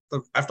 Yeah,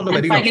 so after the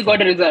very finally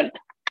got a result.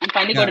 And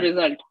finally got a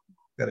result.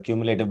 The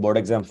cumulative board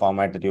exam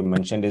format that you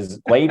mentioned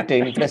is quite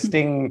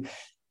interesting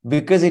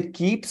because it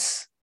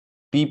keeps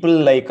people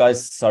like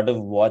us sort of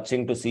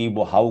watching to see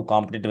how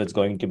competitive it's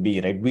going to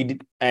be, right? We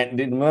did, and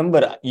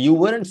remember, you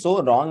weren't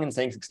so wrong in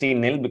saying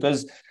 16-0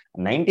 because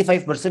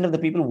 95% of the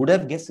people would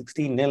have guessed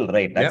 16-0,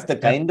 right? That's the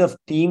kind of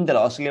team that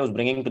Australia was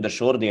bringing to the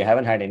shore. They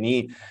haven't had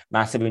any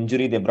massive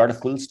injury. They brought a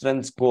full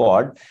strength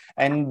squad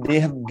and they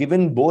have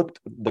given both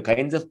the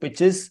kinds of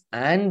pitches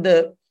and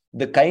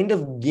the kind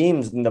of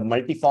games in the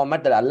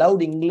multi-format that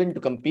allowed England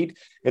to compete.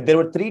 If there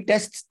were 3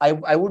 tests, I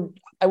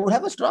would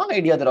have a strong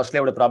idea that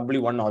Australia would have probably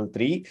won all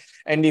 3.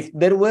 And if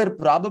there were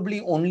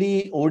probably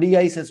only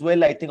ODIs as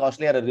well, I think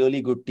Australia are a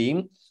really good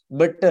team.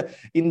 But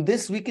in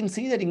this, we can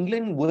see that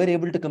England were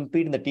able to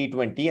compete in the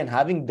T20, and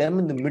having them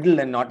in the middle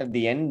and not at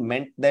the end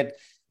meant that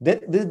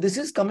this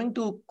is coming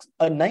to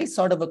a nice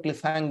sort of a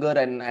cliffhanger,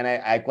 and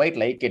I quite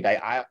like it.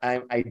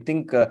 I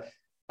think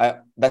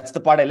that's the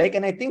part I like,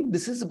 and I think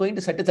this is going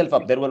to set itself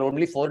up. There were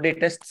only 4-day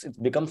tests; it's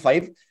become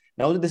 5.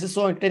 Now this is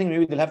so entertaining.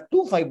 Maybe they'll have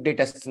 2 5-day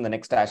tests in the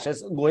next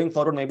Ashes. Going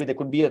forward, maybe there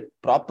could be a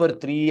proper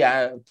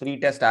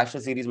 3-test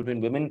Ashes series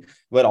between women,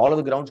 where all of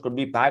the grounds could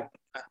be packed.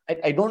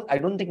 I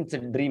don't think it's a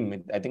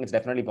dream. I think it's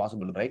definitely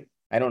possible, right?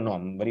 I don't know.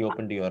 I'm very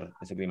open to your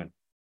disagreement.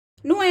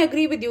 No, I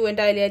agree with you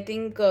entirely. I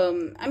think,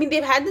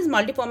 they've had this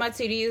multi-format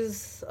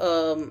series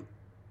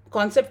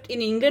concept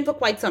in England for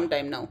quite some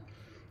time now.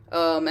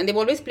 And they've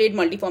always played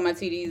multi-format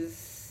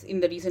series in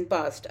the recent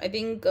past. I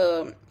think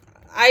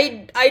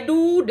I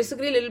do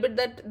disagree a little bit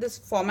that this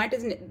format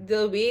is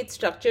the way it's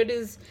structured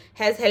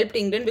has helped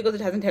England because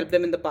it hasn't helped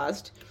them in the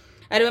past.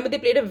 I remember they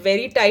played a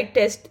very tight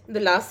test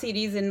the last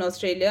series in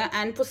Australia,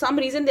 and for some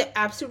reason they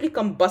absolutely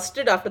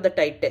combusted after the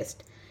tight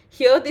test.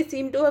 Here they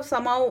seem to have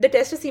the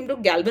testers seem to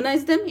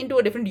galvanize them into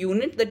a different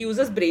unit that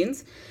uses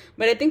brains.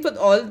 But I think for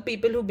all the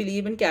people who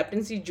believe in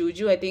captaincy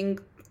juju, I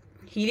think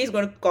Healy's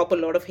going to cop a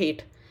lot of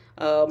hate.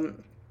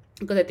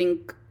 Because I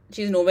think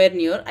she's nowhere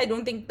near. I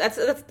don't think that's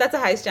a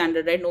high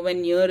standard, right? Nowhere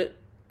near.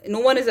 No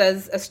one is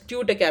as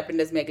astute a captain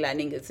as Meg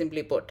Lanning is,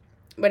 simply put.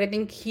 But I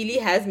think Healy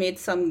has made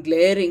some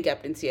glaring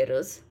captaincy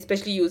errors,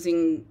 especially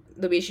using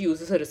the way she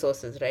uses her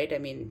resources, right? I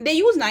mean, they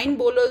use 9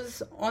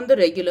 bowlers on the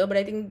regular, but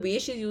I think the way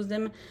she's used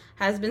them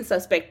has been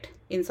suspect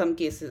in some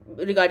cases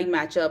regarding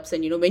matchups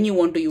and, when you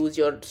want to use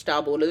your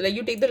star bowlers. Like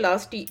you take the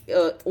last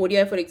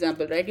ODI, for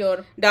example, right?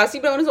 Your Darcy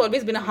Brown has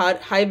always been a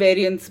high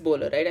variance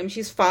bowler, right? I mean,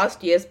 she's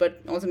fast, yes,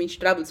 but also means she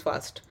travels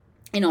fast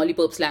in Ollie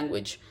Pope's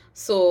language.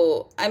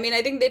 So, I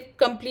think they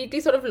completely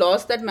sort of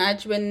lost that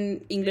match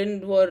when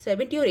England were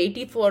 70 or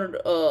 80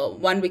 for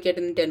 1 wicket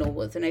in 10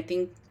 overs. And I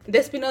think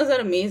their spinners are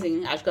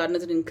amazing. Ash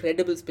Gardner's an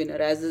incredible spinner,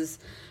 as is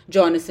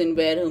Jonathan,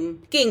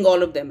 Wareham, King,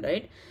 all of them,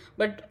 right?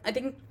 But I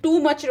think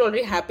too much had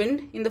already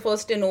happened in the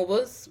first 10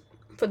 overs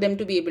for them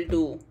to be able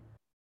to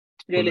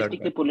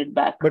realistically pull it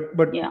back.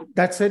 But yeah.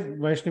 That said,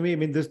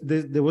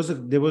 Vaishnavi, there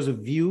was a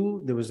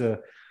view, there was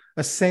a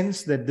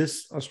sense that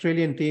this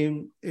Australian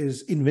team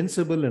is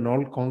invincible and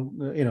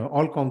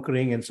all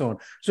conquering and so on.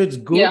 So it's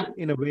good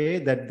in a way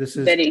that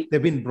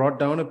they've been brought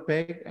down a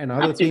peg, and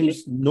other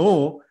teams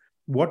know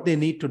what they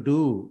need to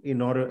do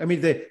in order. I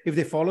mean, if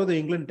they follow the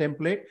England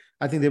template,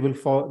 I think they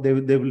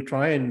will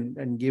try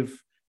and give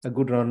a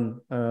good run,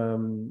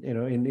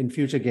 in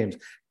future games.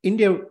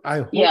 India, I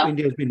hope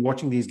India has been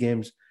watching these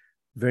games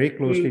very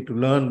closely to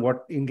learn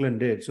what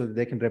England did so that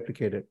they can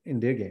replicate it in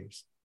their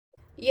games.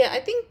 Yeah,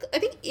 I think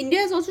India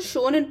has also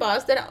shown in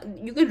past that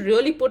you can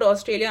really put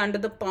Australia under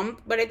the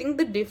pump. But I think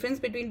the difference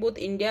between both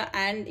India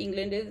and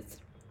England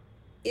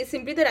is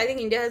simply that I think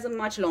India has a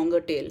much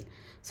longer tail.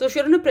 So if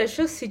you're in a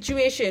pressure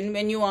situation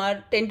when you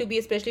tend to be,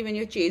 especially when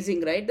you're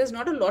chasing, right, there's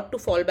not a lot to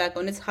fall back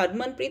on. It's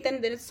Harmanpreet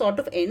and then it sort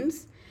of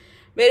ends.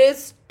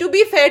 Whereas, to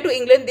be fair to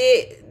England,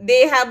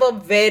 they have a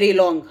very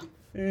long...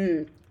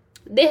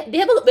 They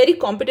have a very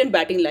competent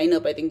batting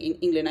lineup, I think, in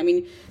England. I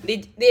mean,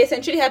 they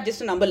essentially have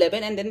just a number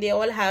 11 and then they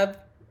all have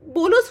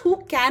bowlers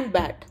who can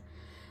bat,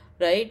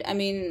 right? I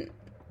mean,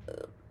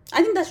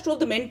 I think that's true of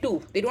the men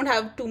too. They don't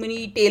have too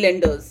many tail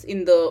enders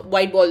in the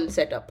white ball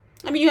setup.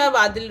 I mean, you have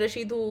Adil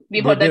Rashid who...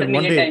 We've heard that a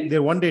million times.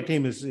 Their one-day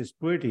team is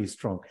pretty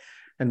strong.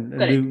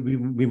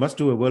 And we must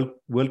do a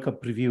World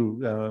Cup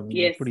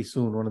preview pretty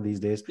soon, one of these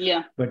days.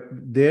 Yeah. But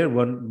their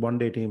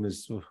one-day team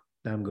is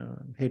damn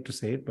good. Hate to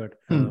say it, but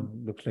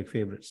looks like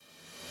favorites.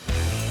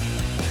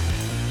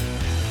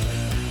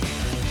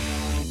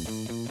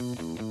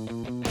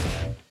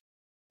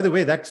 By the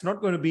way, that's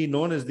not going to be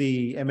known as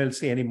the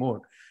MLC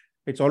anymore.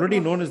 It's already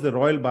known as the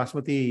Royal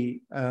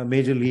Basmati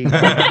Major League. Please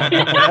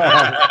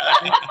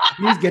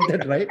get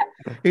that right.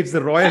 It's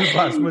the Royal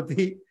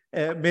Basmati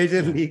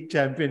Major League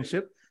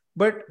Championship.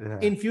 But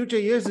in future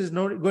years, is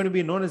going to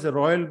be known as the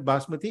Royal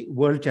Basmati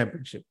World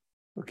Championship.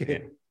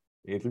 Okay.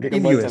 It will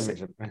become World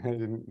Championship.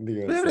 In the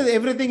USA.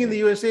 Everything in the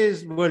USA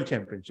is World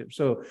Championship.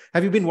 So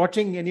have you been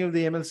watching any of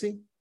the MLC?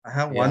 I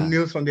have one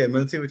news from the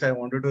MLC which I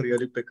wanted to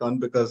really pick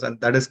on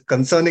and that is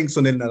concerning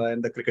Sunil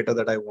Narine, the cricketer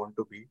that I want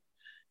to be.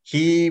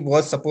 He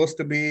was supposed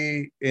to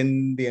be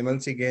in the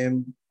MLC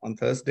game on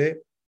Thursday,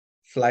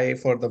 fly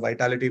for the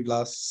Vitality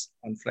Blasts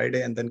on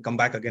Friday, and then come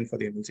back again for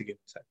the MLC game.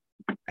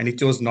 And he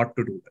chose not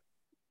to do that.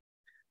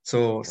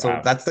 So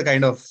that's the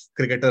kind of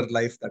cricketer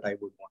life that I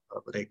would want.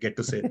 But I get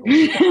to say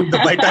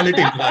the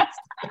Vitality Blast.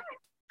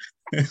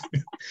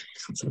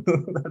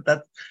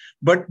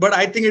 But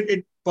I think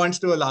it points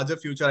to a larger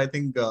future. I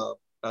think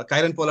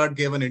Kieron Pollard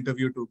gave an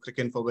interview to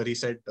Cricinfo where he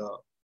said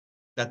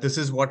that this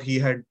is what he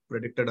had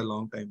predicted a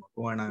long time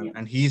ago,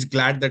 and he's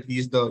glad that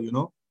he's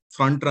the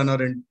front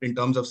runner in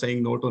terms of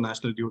saying no to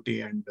national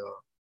duty and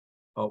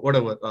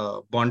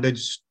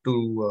bondage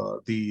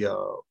to the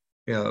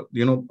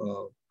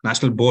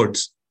national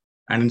boards,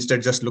 and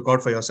instead just look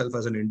out for yourself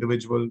as an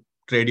individual,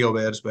 trade your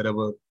wares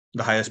wherever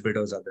the highest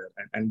bidders are there.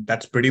 And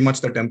that's pretty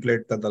much the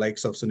template that the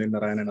likes of Sunil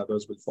Narine and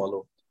others will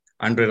follow.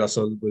 Andre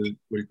Russell will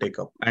take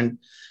up. And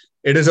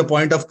it is a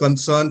point of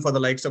concern for the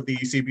likes of the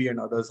ECB and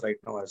others right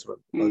now as well,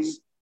 because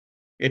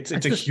it's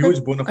a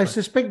huge bonus. I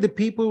suspect the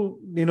people,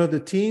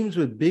 the teams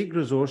with big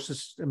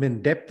resources,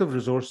 depth of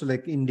resources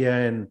like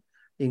India and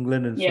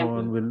England and so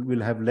on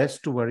will have less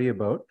to worry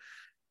about.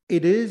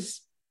 It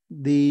is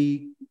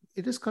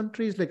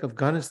countries like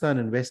Afghanistan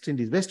and West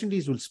Indies. West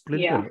Indies will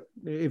splinter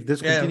if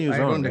this continues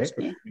on. Right?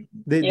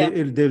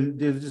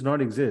 They'll just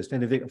not exist.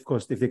 And if they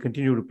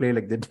continue to play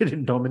like they did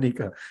in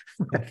Dominica,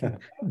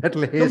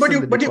 that'll hasten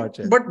the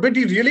departure. But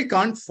you really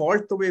can't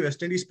fault the way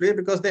West Indies play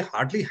because they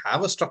hardly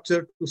have a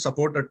structure to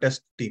support a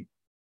test team.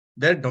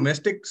 Their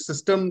domestic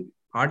system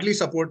hardly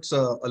supports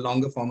a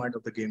longer format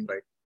of the game,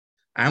 right?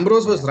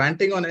 Ambrose was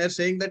ranting on air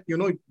saying that,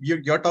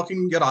 you're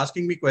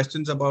asking me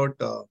questions about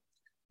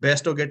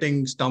Bairstow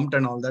getting stumped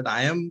and all that.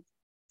 I am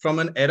from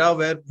an era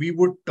where we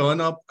would turn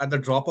up at the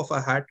drop of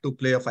a hat to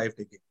play a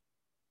 5-day game.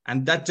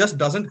 And that just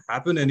doesn't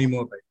happen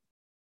anymore, right?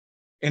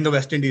 In the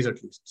West Indies,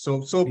 at least.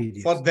 So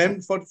for them,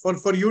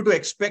 for you to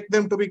expect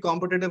them to be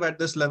competitive at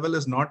this level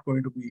is not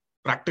going to be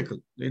practical.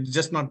 It's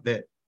just not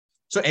there.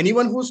 So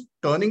anyone who's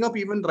turning up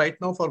even right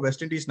now for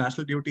West Indies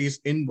national duties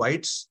in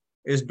whites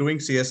is doing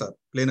CSR,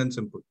 plain and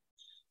simple.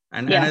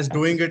 And is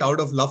doing it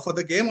out of love for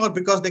the game or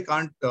because they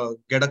can't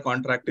get a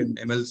contract in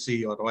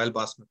MLC or Royal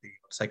Basmati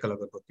or Cycle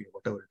Agarbatti or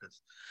whatever it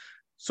is.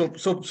 So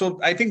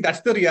I think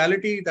that's the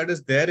reality that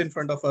is there in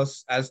front of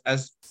us as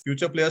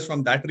future players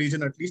from that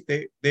region. At least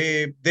they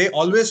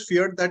always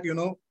feared that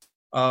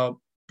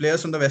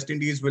players from the West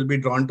Indies will be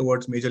drawn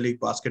towards Major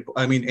League Basketball.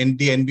 In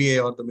the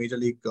NBA or the Major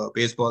League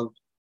Baseball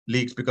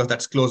leagues because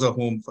that's closer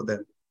home for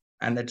them,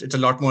 and it's a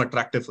lot more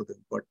attractive for them.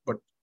 But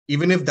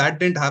even if that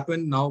didn't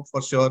happen, now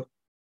for sure.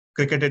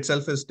 Cricket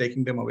itself is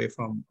taking them away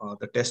from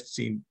the test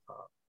scene.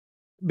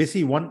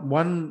 Basically,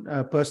 one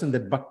person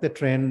that bucked the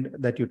trend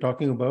that you're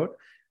talking about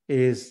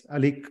is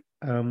Alik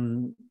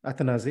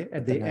Athanaze.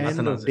 At the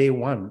end of day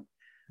one,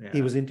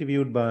 he was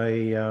interviewed by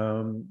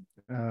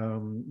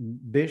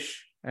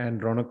Bish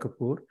and Ronak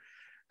Kapoor.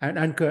 And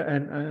I'm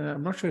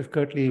not sure if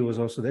Kirtley was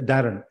also there.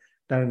 Darren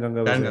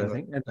Ganga was there, I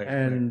think.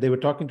 And they were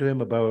talking to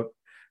him about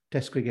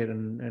test cricket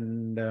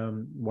and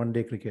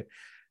one-day cricket.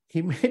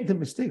 He made the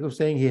mistake of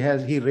saying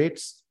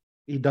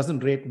he doesn't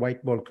rate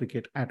white ball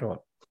cricket at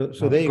all.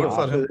 So there you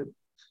go.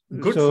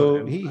 Good for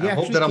him. He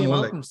actually came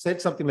out and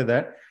said something like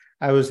that.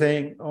 I was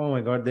saying, oh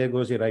my God, there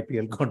goes your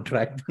IPL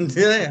contract.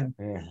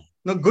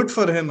 No, good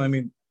for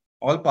him.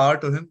 All power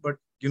to him, but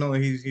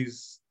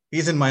he's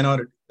in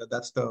minority.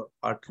 That's the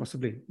part.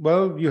 Possibly.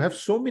 Well, you have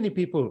so many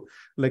people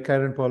like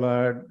Kieron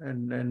Pollard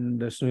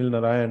and Sunil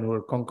Narine who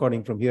are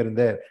concording from here and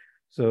there.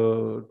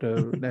 So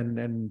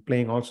and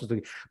playing all sorts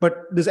of.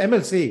 But this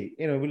MLC,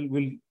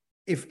 will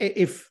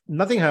if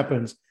nothing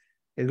happens,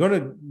 it's going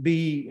to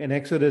be an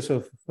exodus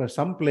for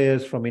some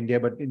players from India.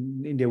 But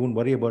India won't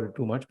worry about it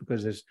too much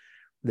because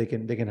they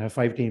can have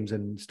 5 teams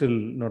and still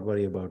not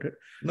worry about it.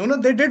 No,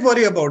 they did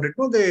worry about it.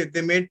 No,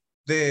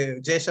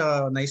 Jay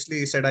Shah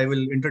nicely said, I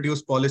will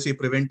introduce policy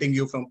preventing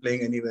you from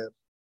playing anywhere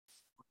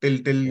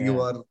till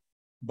you are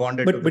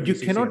bonded. But you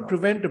cannot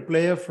prevent a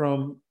player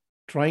from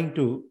trying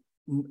to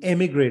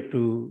emigrate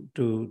to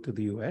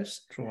the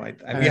US. True.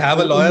 We have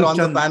a lawyer on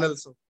the panel,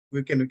 so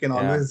we can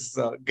always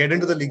get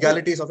into the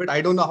legalities of it. I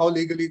don't know how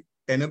legally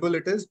tenable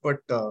it is, but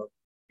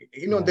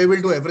they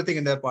will do everything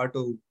in their part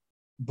to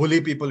bully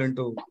people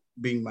into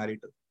being married.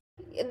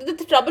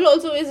 The trouble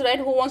also is, right,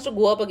 who wants to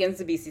go up against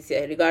the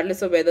BCCI,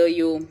 regardless of whether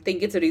you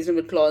think it's a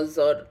reasonable clause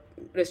or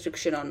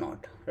restriction or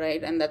not,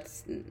 right? And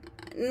that's,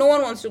 no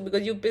one wants to,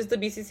 because you piss the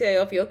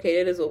BCCI off, your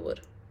career is over,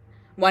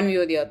 one way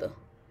or the other.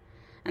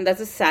 And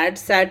that's a sad,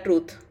 sad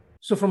truth.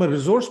 So from a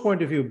resource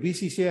point of view,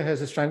 BCCI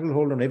has a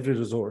stranglehold on every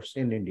resource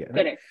in India.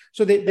 Right? Correct.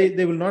 So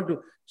they will not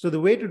do. So the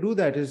way to do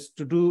that is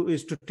to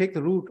take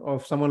the route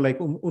of someone like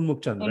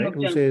Unmuk Chand, right?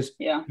 Who says,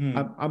 yeah.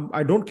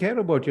 I don't care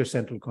about your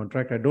central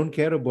contract. I don't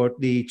care about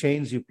the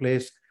chains you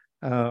place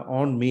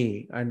on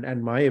me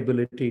and my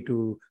ability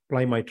to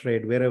ply my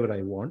trade wherever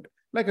I want,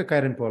 like a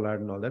Karen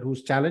Pollard and all that,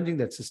 who's challenging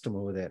that system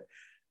over there.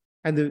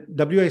 And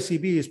the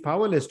WICB is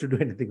powerless to do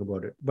anything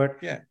about it. But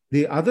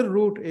the other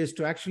route is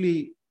to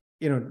actually,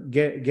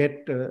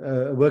 get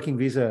a working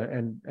visa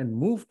and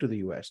move to the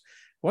US.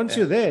 Once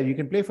you're there, you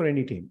can play for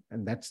any team,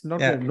 and that's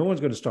not no one's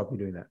going to stop you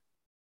doing that.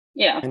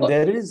 Yeah, and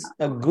there is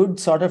a good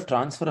sort of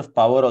transfer of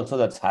power also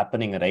that's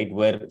happening, right?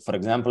 Where, for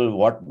example,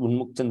 what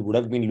Unmuk Chand would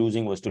have been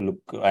losing was to look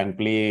and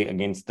play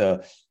against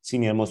the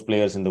senior most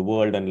players in the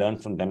world and learn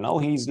from them. Now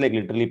he's like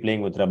literally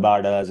playing with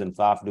Rabadas and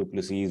Faf du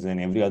Plessis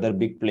and every other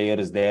big player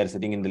is there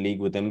sitting in the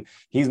league with him.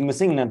 He's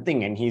missing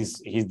nothing, and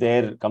he's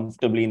there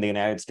comfortably in the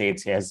United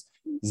States. He has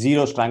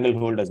zero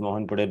stranglehold, as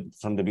Mohan put it,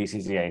 from the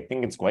BCCI. I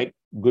think it's quite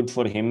good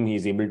for him.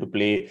 He's able to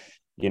play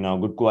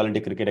good quality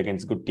cricket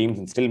against good teams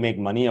and still make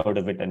money out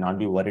of it and not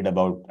be worried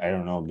about,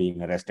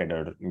 being arrested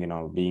or,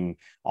 being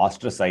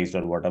ostracized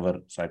or whatever.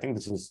 So I think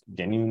this is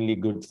genuinely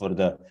good for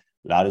the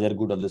larger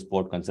good of the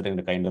sport, considering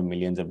the kind of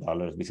millions of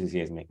dollars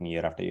BCCI is making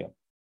year after year.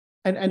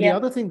 And the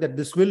other thing that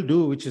this will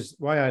do, which is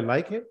why I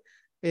like it,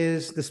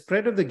 is the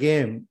spread of the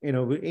game,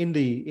 in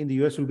the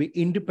US will be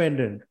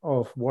independent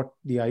of what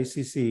the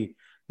ICC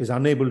is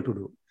unable to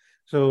do.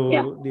 So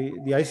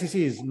the ICC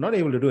is not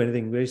able to do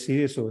anything very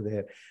serious over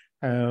there.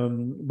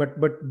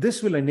 But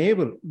this will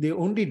enable. The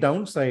only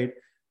downside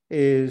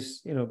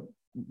is,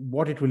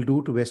 what it will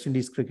do to West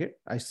Indies cricket.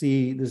 I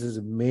see this is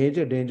a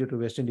major danger to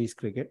West Indies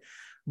cricket.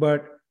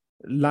 But,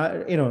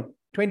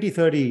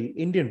 20-30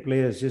 Indian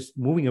players just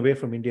moving away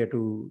from India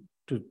to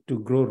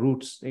grow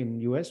roots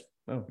in US.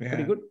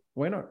 Pretty good.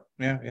 Why not?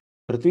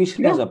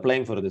 Prithvi is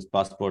applying for this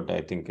passport,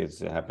 I think, is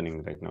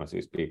happening right now as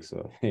we speak.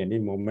 So any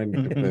moment,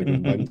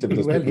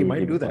 he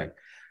might do that.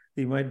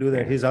 He might do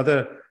that. His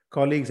other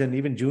colleagues and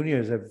even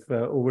juniors have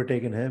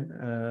overtaken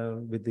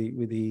him with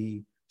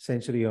the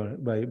century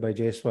by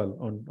Jaiswal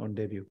on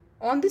debut.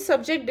 On this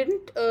subject,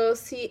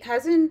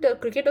 hasn't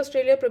Cricket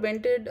Australia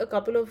prevented a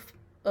couple of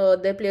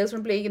their players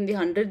from playing in the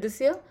 100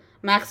 this year?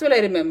 Maxwell, I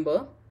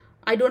remember.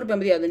 I don't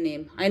remember the other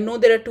name. I know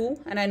there are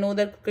two, and I know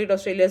that Cricket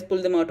Australia has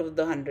pulled them out of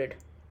the 100.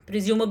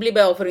 Presumably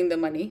by offering the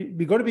money.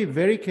 We got to be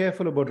very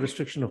careful about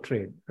restriction of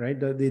trade, right?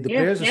 The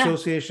Players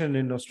Association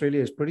in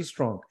Australia is pretty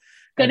strong.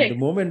 Correct. And the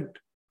moment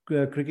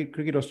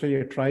Cricket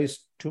Australia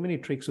tries too many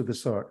tricks of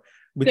this sort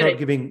without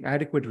giving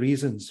adequate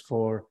reasons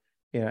for,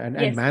 and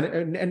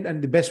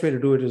the best way to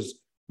do it is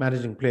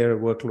managing player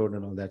workload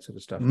and all that sort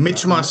of stuff.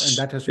 Mitch Marsh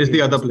is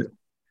the other player.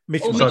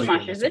 Mitch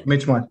Marsh, is it?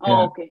 Mitch Marsh.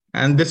 Okay.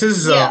 And this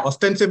is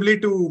ostensibly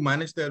to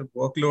manage their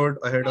workload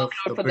ahead of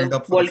the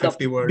build-up for the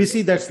 50 World.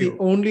 BC, that's the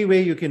only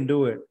way you can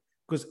do it,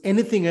 because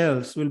anything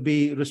else will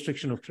be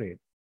restriction of trade.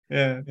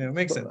 Yeah,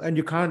 makes sense. And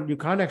you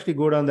can't actually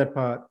go down that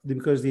path,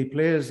 because the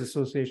Players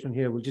Association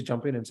here will just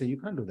jump in and say, you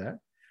can't do that.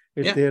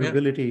 It's their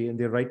ability and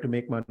their right to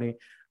make money.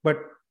 But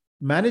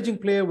managing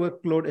player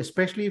workload,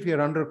 especially if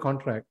you're under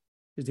contract,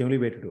 is the only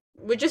way to do it.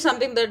 Which is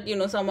something that,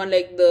 someone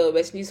like the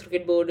West Indies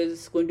Cricket Board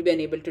is going to be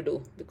unable to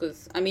do.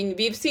 Because,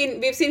 we've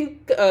seen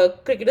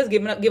cricketers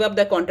give up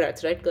their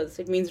contracts, right? Because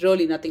it means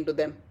really nothing to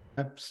them.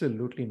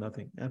 Absolutely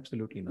nothing.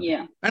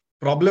 Yeah. And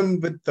problem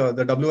with the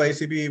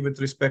WICB with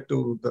respect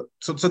to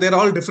so they're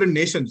all different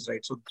nations,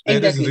 right? So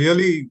there is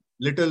really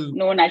little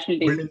no national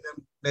team.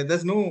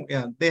 There's no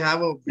they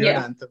have a weird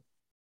anthem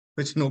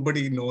which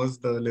nobody knows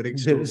the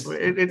lyrics to. So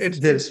it's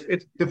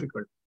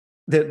difficult.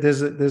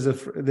 There's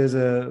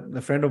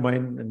a friend of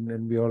mine,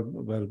 and we all,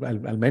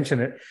 I'll mention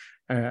it.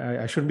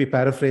 I shouldn't be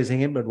paraphrasing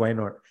him, but why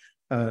not?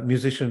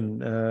 Musician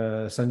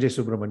Sanjay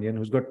Subramanian,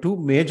 who's got two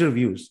major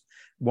views.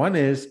 One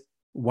is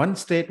one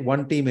state,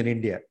 one team in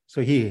India.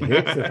 So he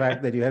hates the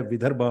fact that you have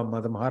Vidarbha,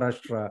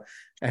 Maharashtra,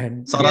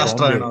 and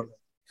Saurashtra and all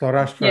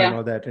that. And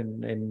all that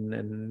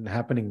in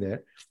happening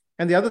there.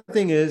 And the other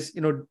thing is,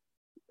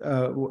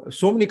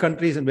 so many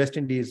countries in West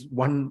Indies,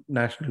 one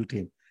national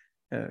team.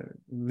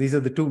 These are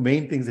the two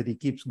main things that he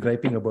keeps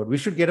griping about. We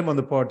should get him on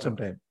the pod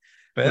sometime.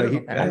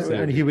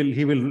 And he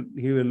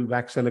will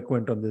wax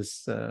eloquent on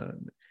this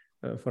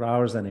for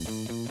hours on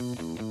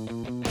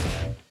end.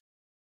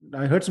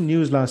 I heard some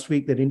news last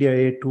week that India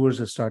A tours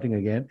are starting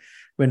again.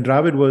 When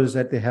Dravid was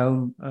at the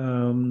helm,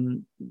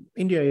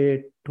 India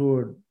A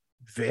toured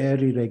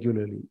very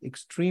regularly,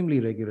 extremely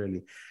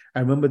regularly.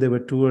 I remember there were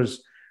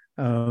tours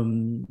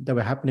that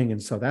were happening in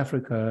South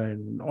Africa,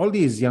 and all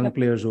these young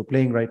players who are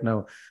playing right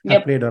now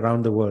have played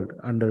around the world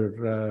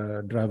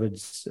under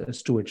Dravid's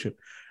stewardship.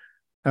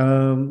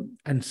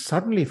 And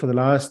suddenly, for the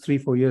last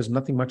 3-4 years,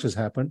 nothing much has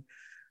happened.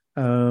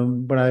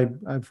 But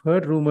I've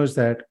heard rumors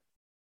that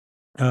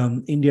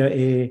India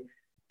A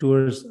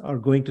tours are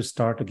going to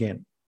start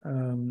again.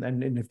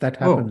 And if that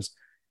happens,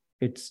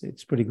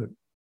 it's pretty good.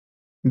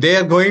 They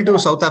are going to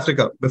South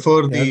Africa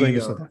before They are going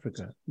to South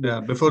Africa.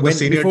 Before the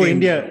senior team.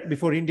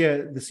 Before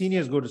India, the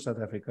seniors go to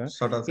South Africa.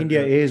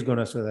 India A is going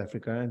to South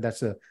Africa, and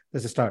that's a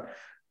start.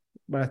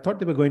 But I thought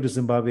they were going to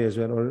Zimbabwe as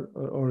well,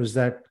 or is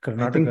that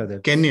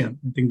Karnataka? Kenya.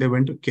 I think they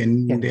went to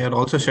Kenya. They are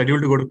also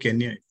scheduled to go to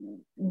Kenya.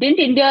 Didn't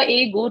India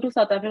A go to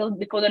South Africa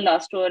before the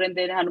last tour, and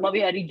then Hanuma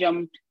Vihari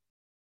jumped?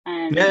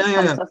 And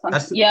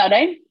yeah,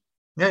 right?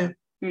 Yeah.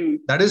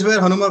 That is where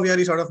Hanuma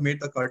Vihari sort of made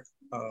the cut.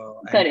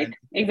 Correct.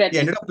 Exactly. He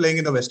ended up playing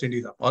in the West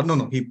Indies. Or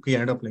no, he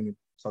ended up playing in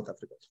South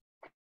Africa.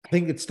 I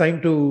think it's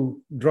time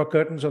to draw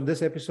curtains on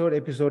this episode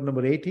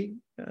number 80.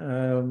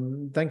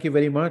 Thank you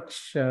very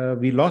much.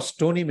 We lost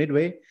Tony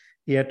midway.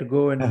 He had to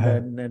go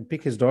and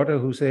pick his daughter,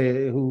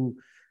 who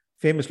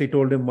famously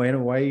told him, why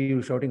are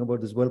you shouting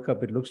about this World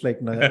Cup? It looks like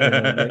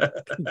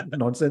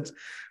nonsense.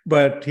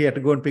 But he had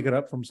to go and pick her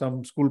up from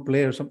some school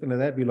play or something like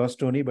that. We lost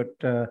Tony, but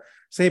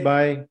say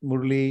bye,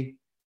 Murli,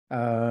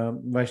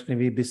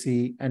 Vaishnavi,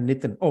 Bisi, and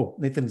Nitin. Oh,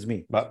 Nitin's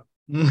me. Bye.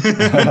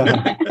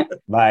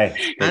 Bye.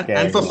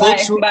 And for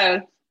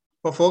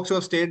folks who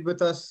have stayed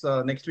with us,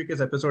 next week is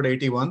episode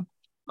 81.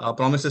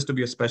 Promises to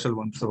be a special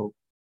one. So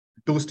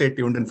do stay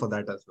tuned in for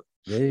that as well.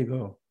 There you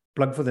go.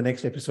 Plug for the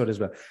next episode as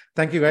well.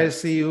 Thank you, guys.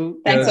 See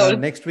you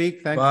next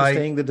week. Thanks for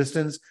staying the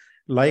distance.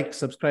 Like,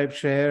 subscribe,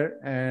 share,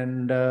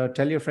 and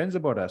tell your friends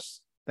about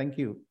us. Thank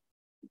you.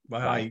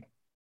 Bye.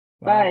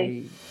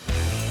 Bye.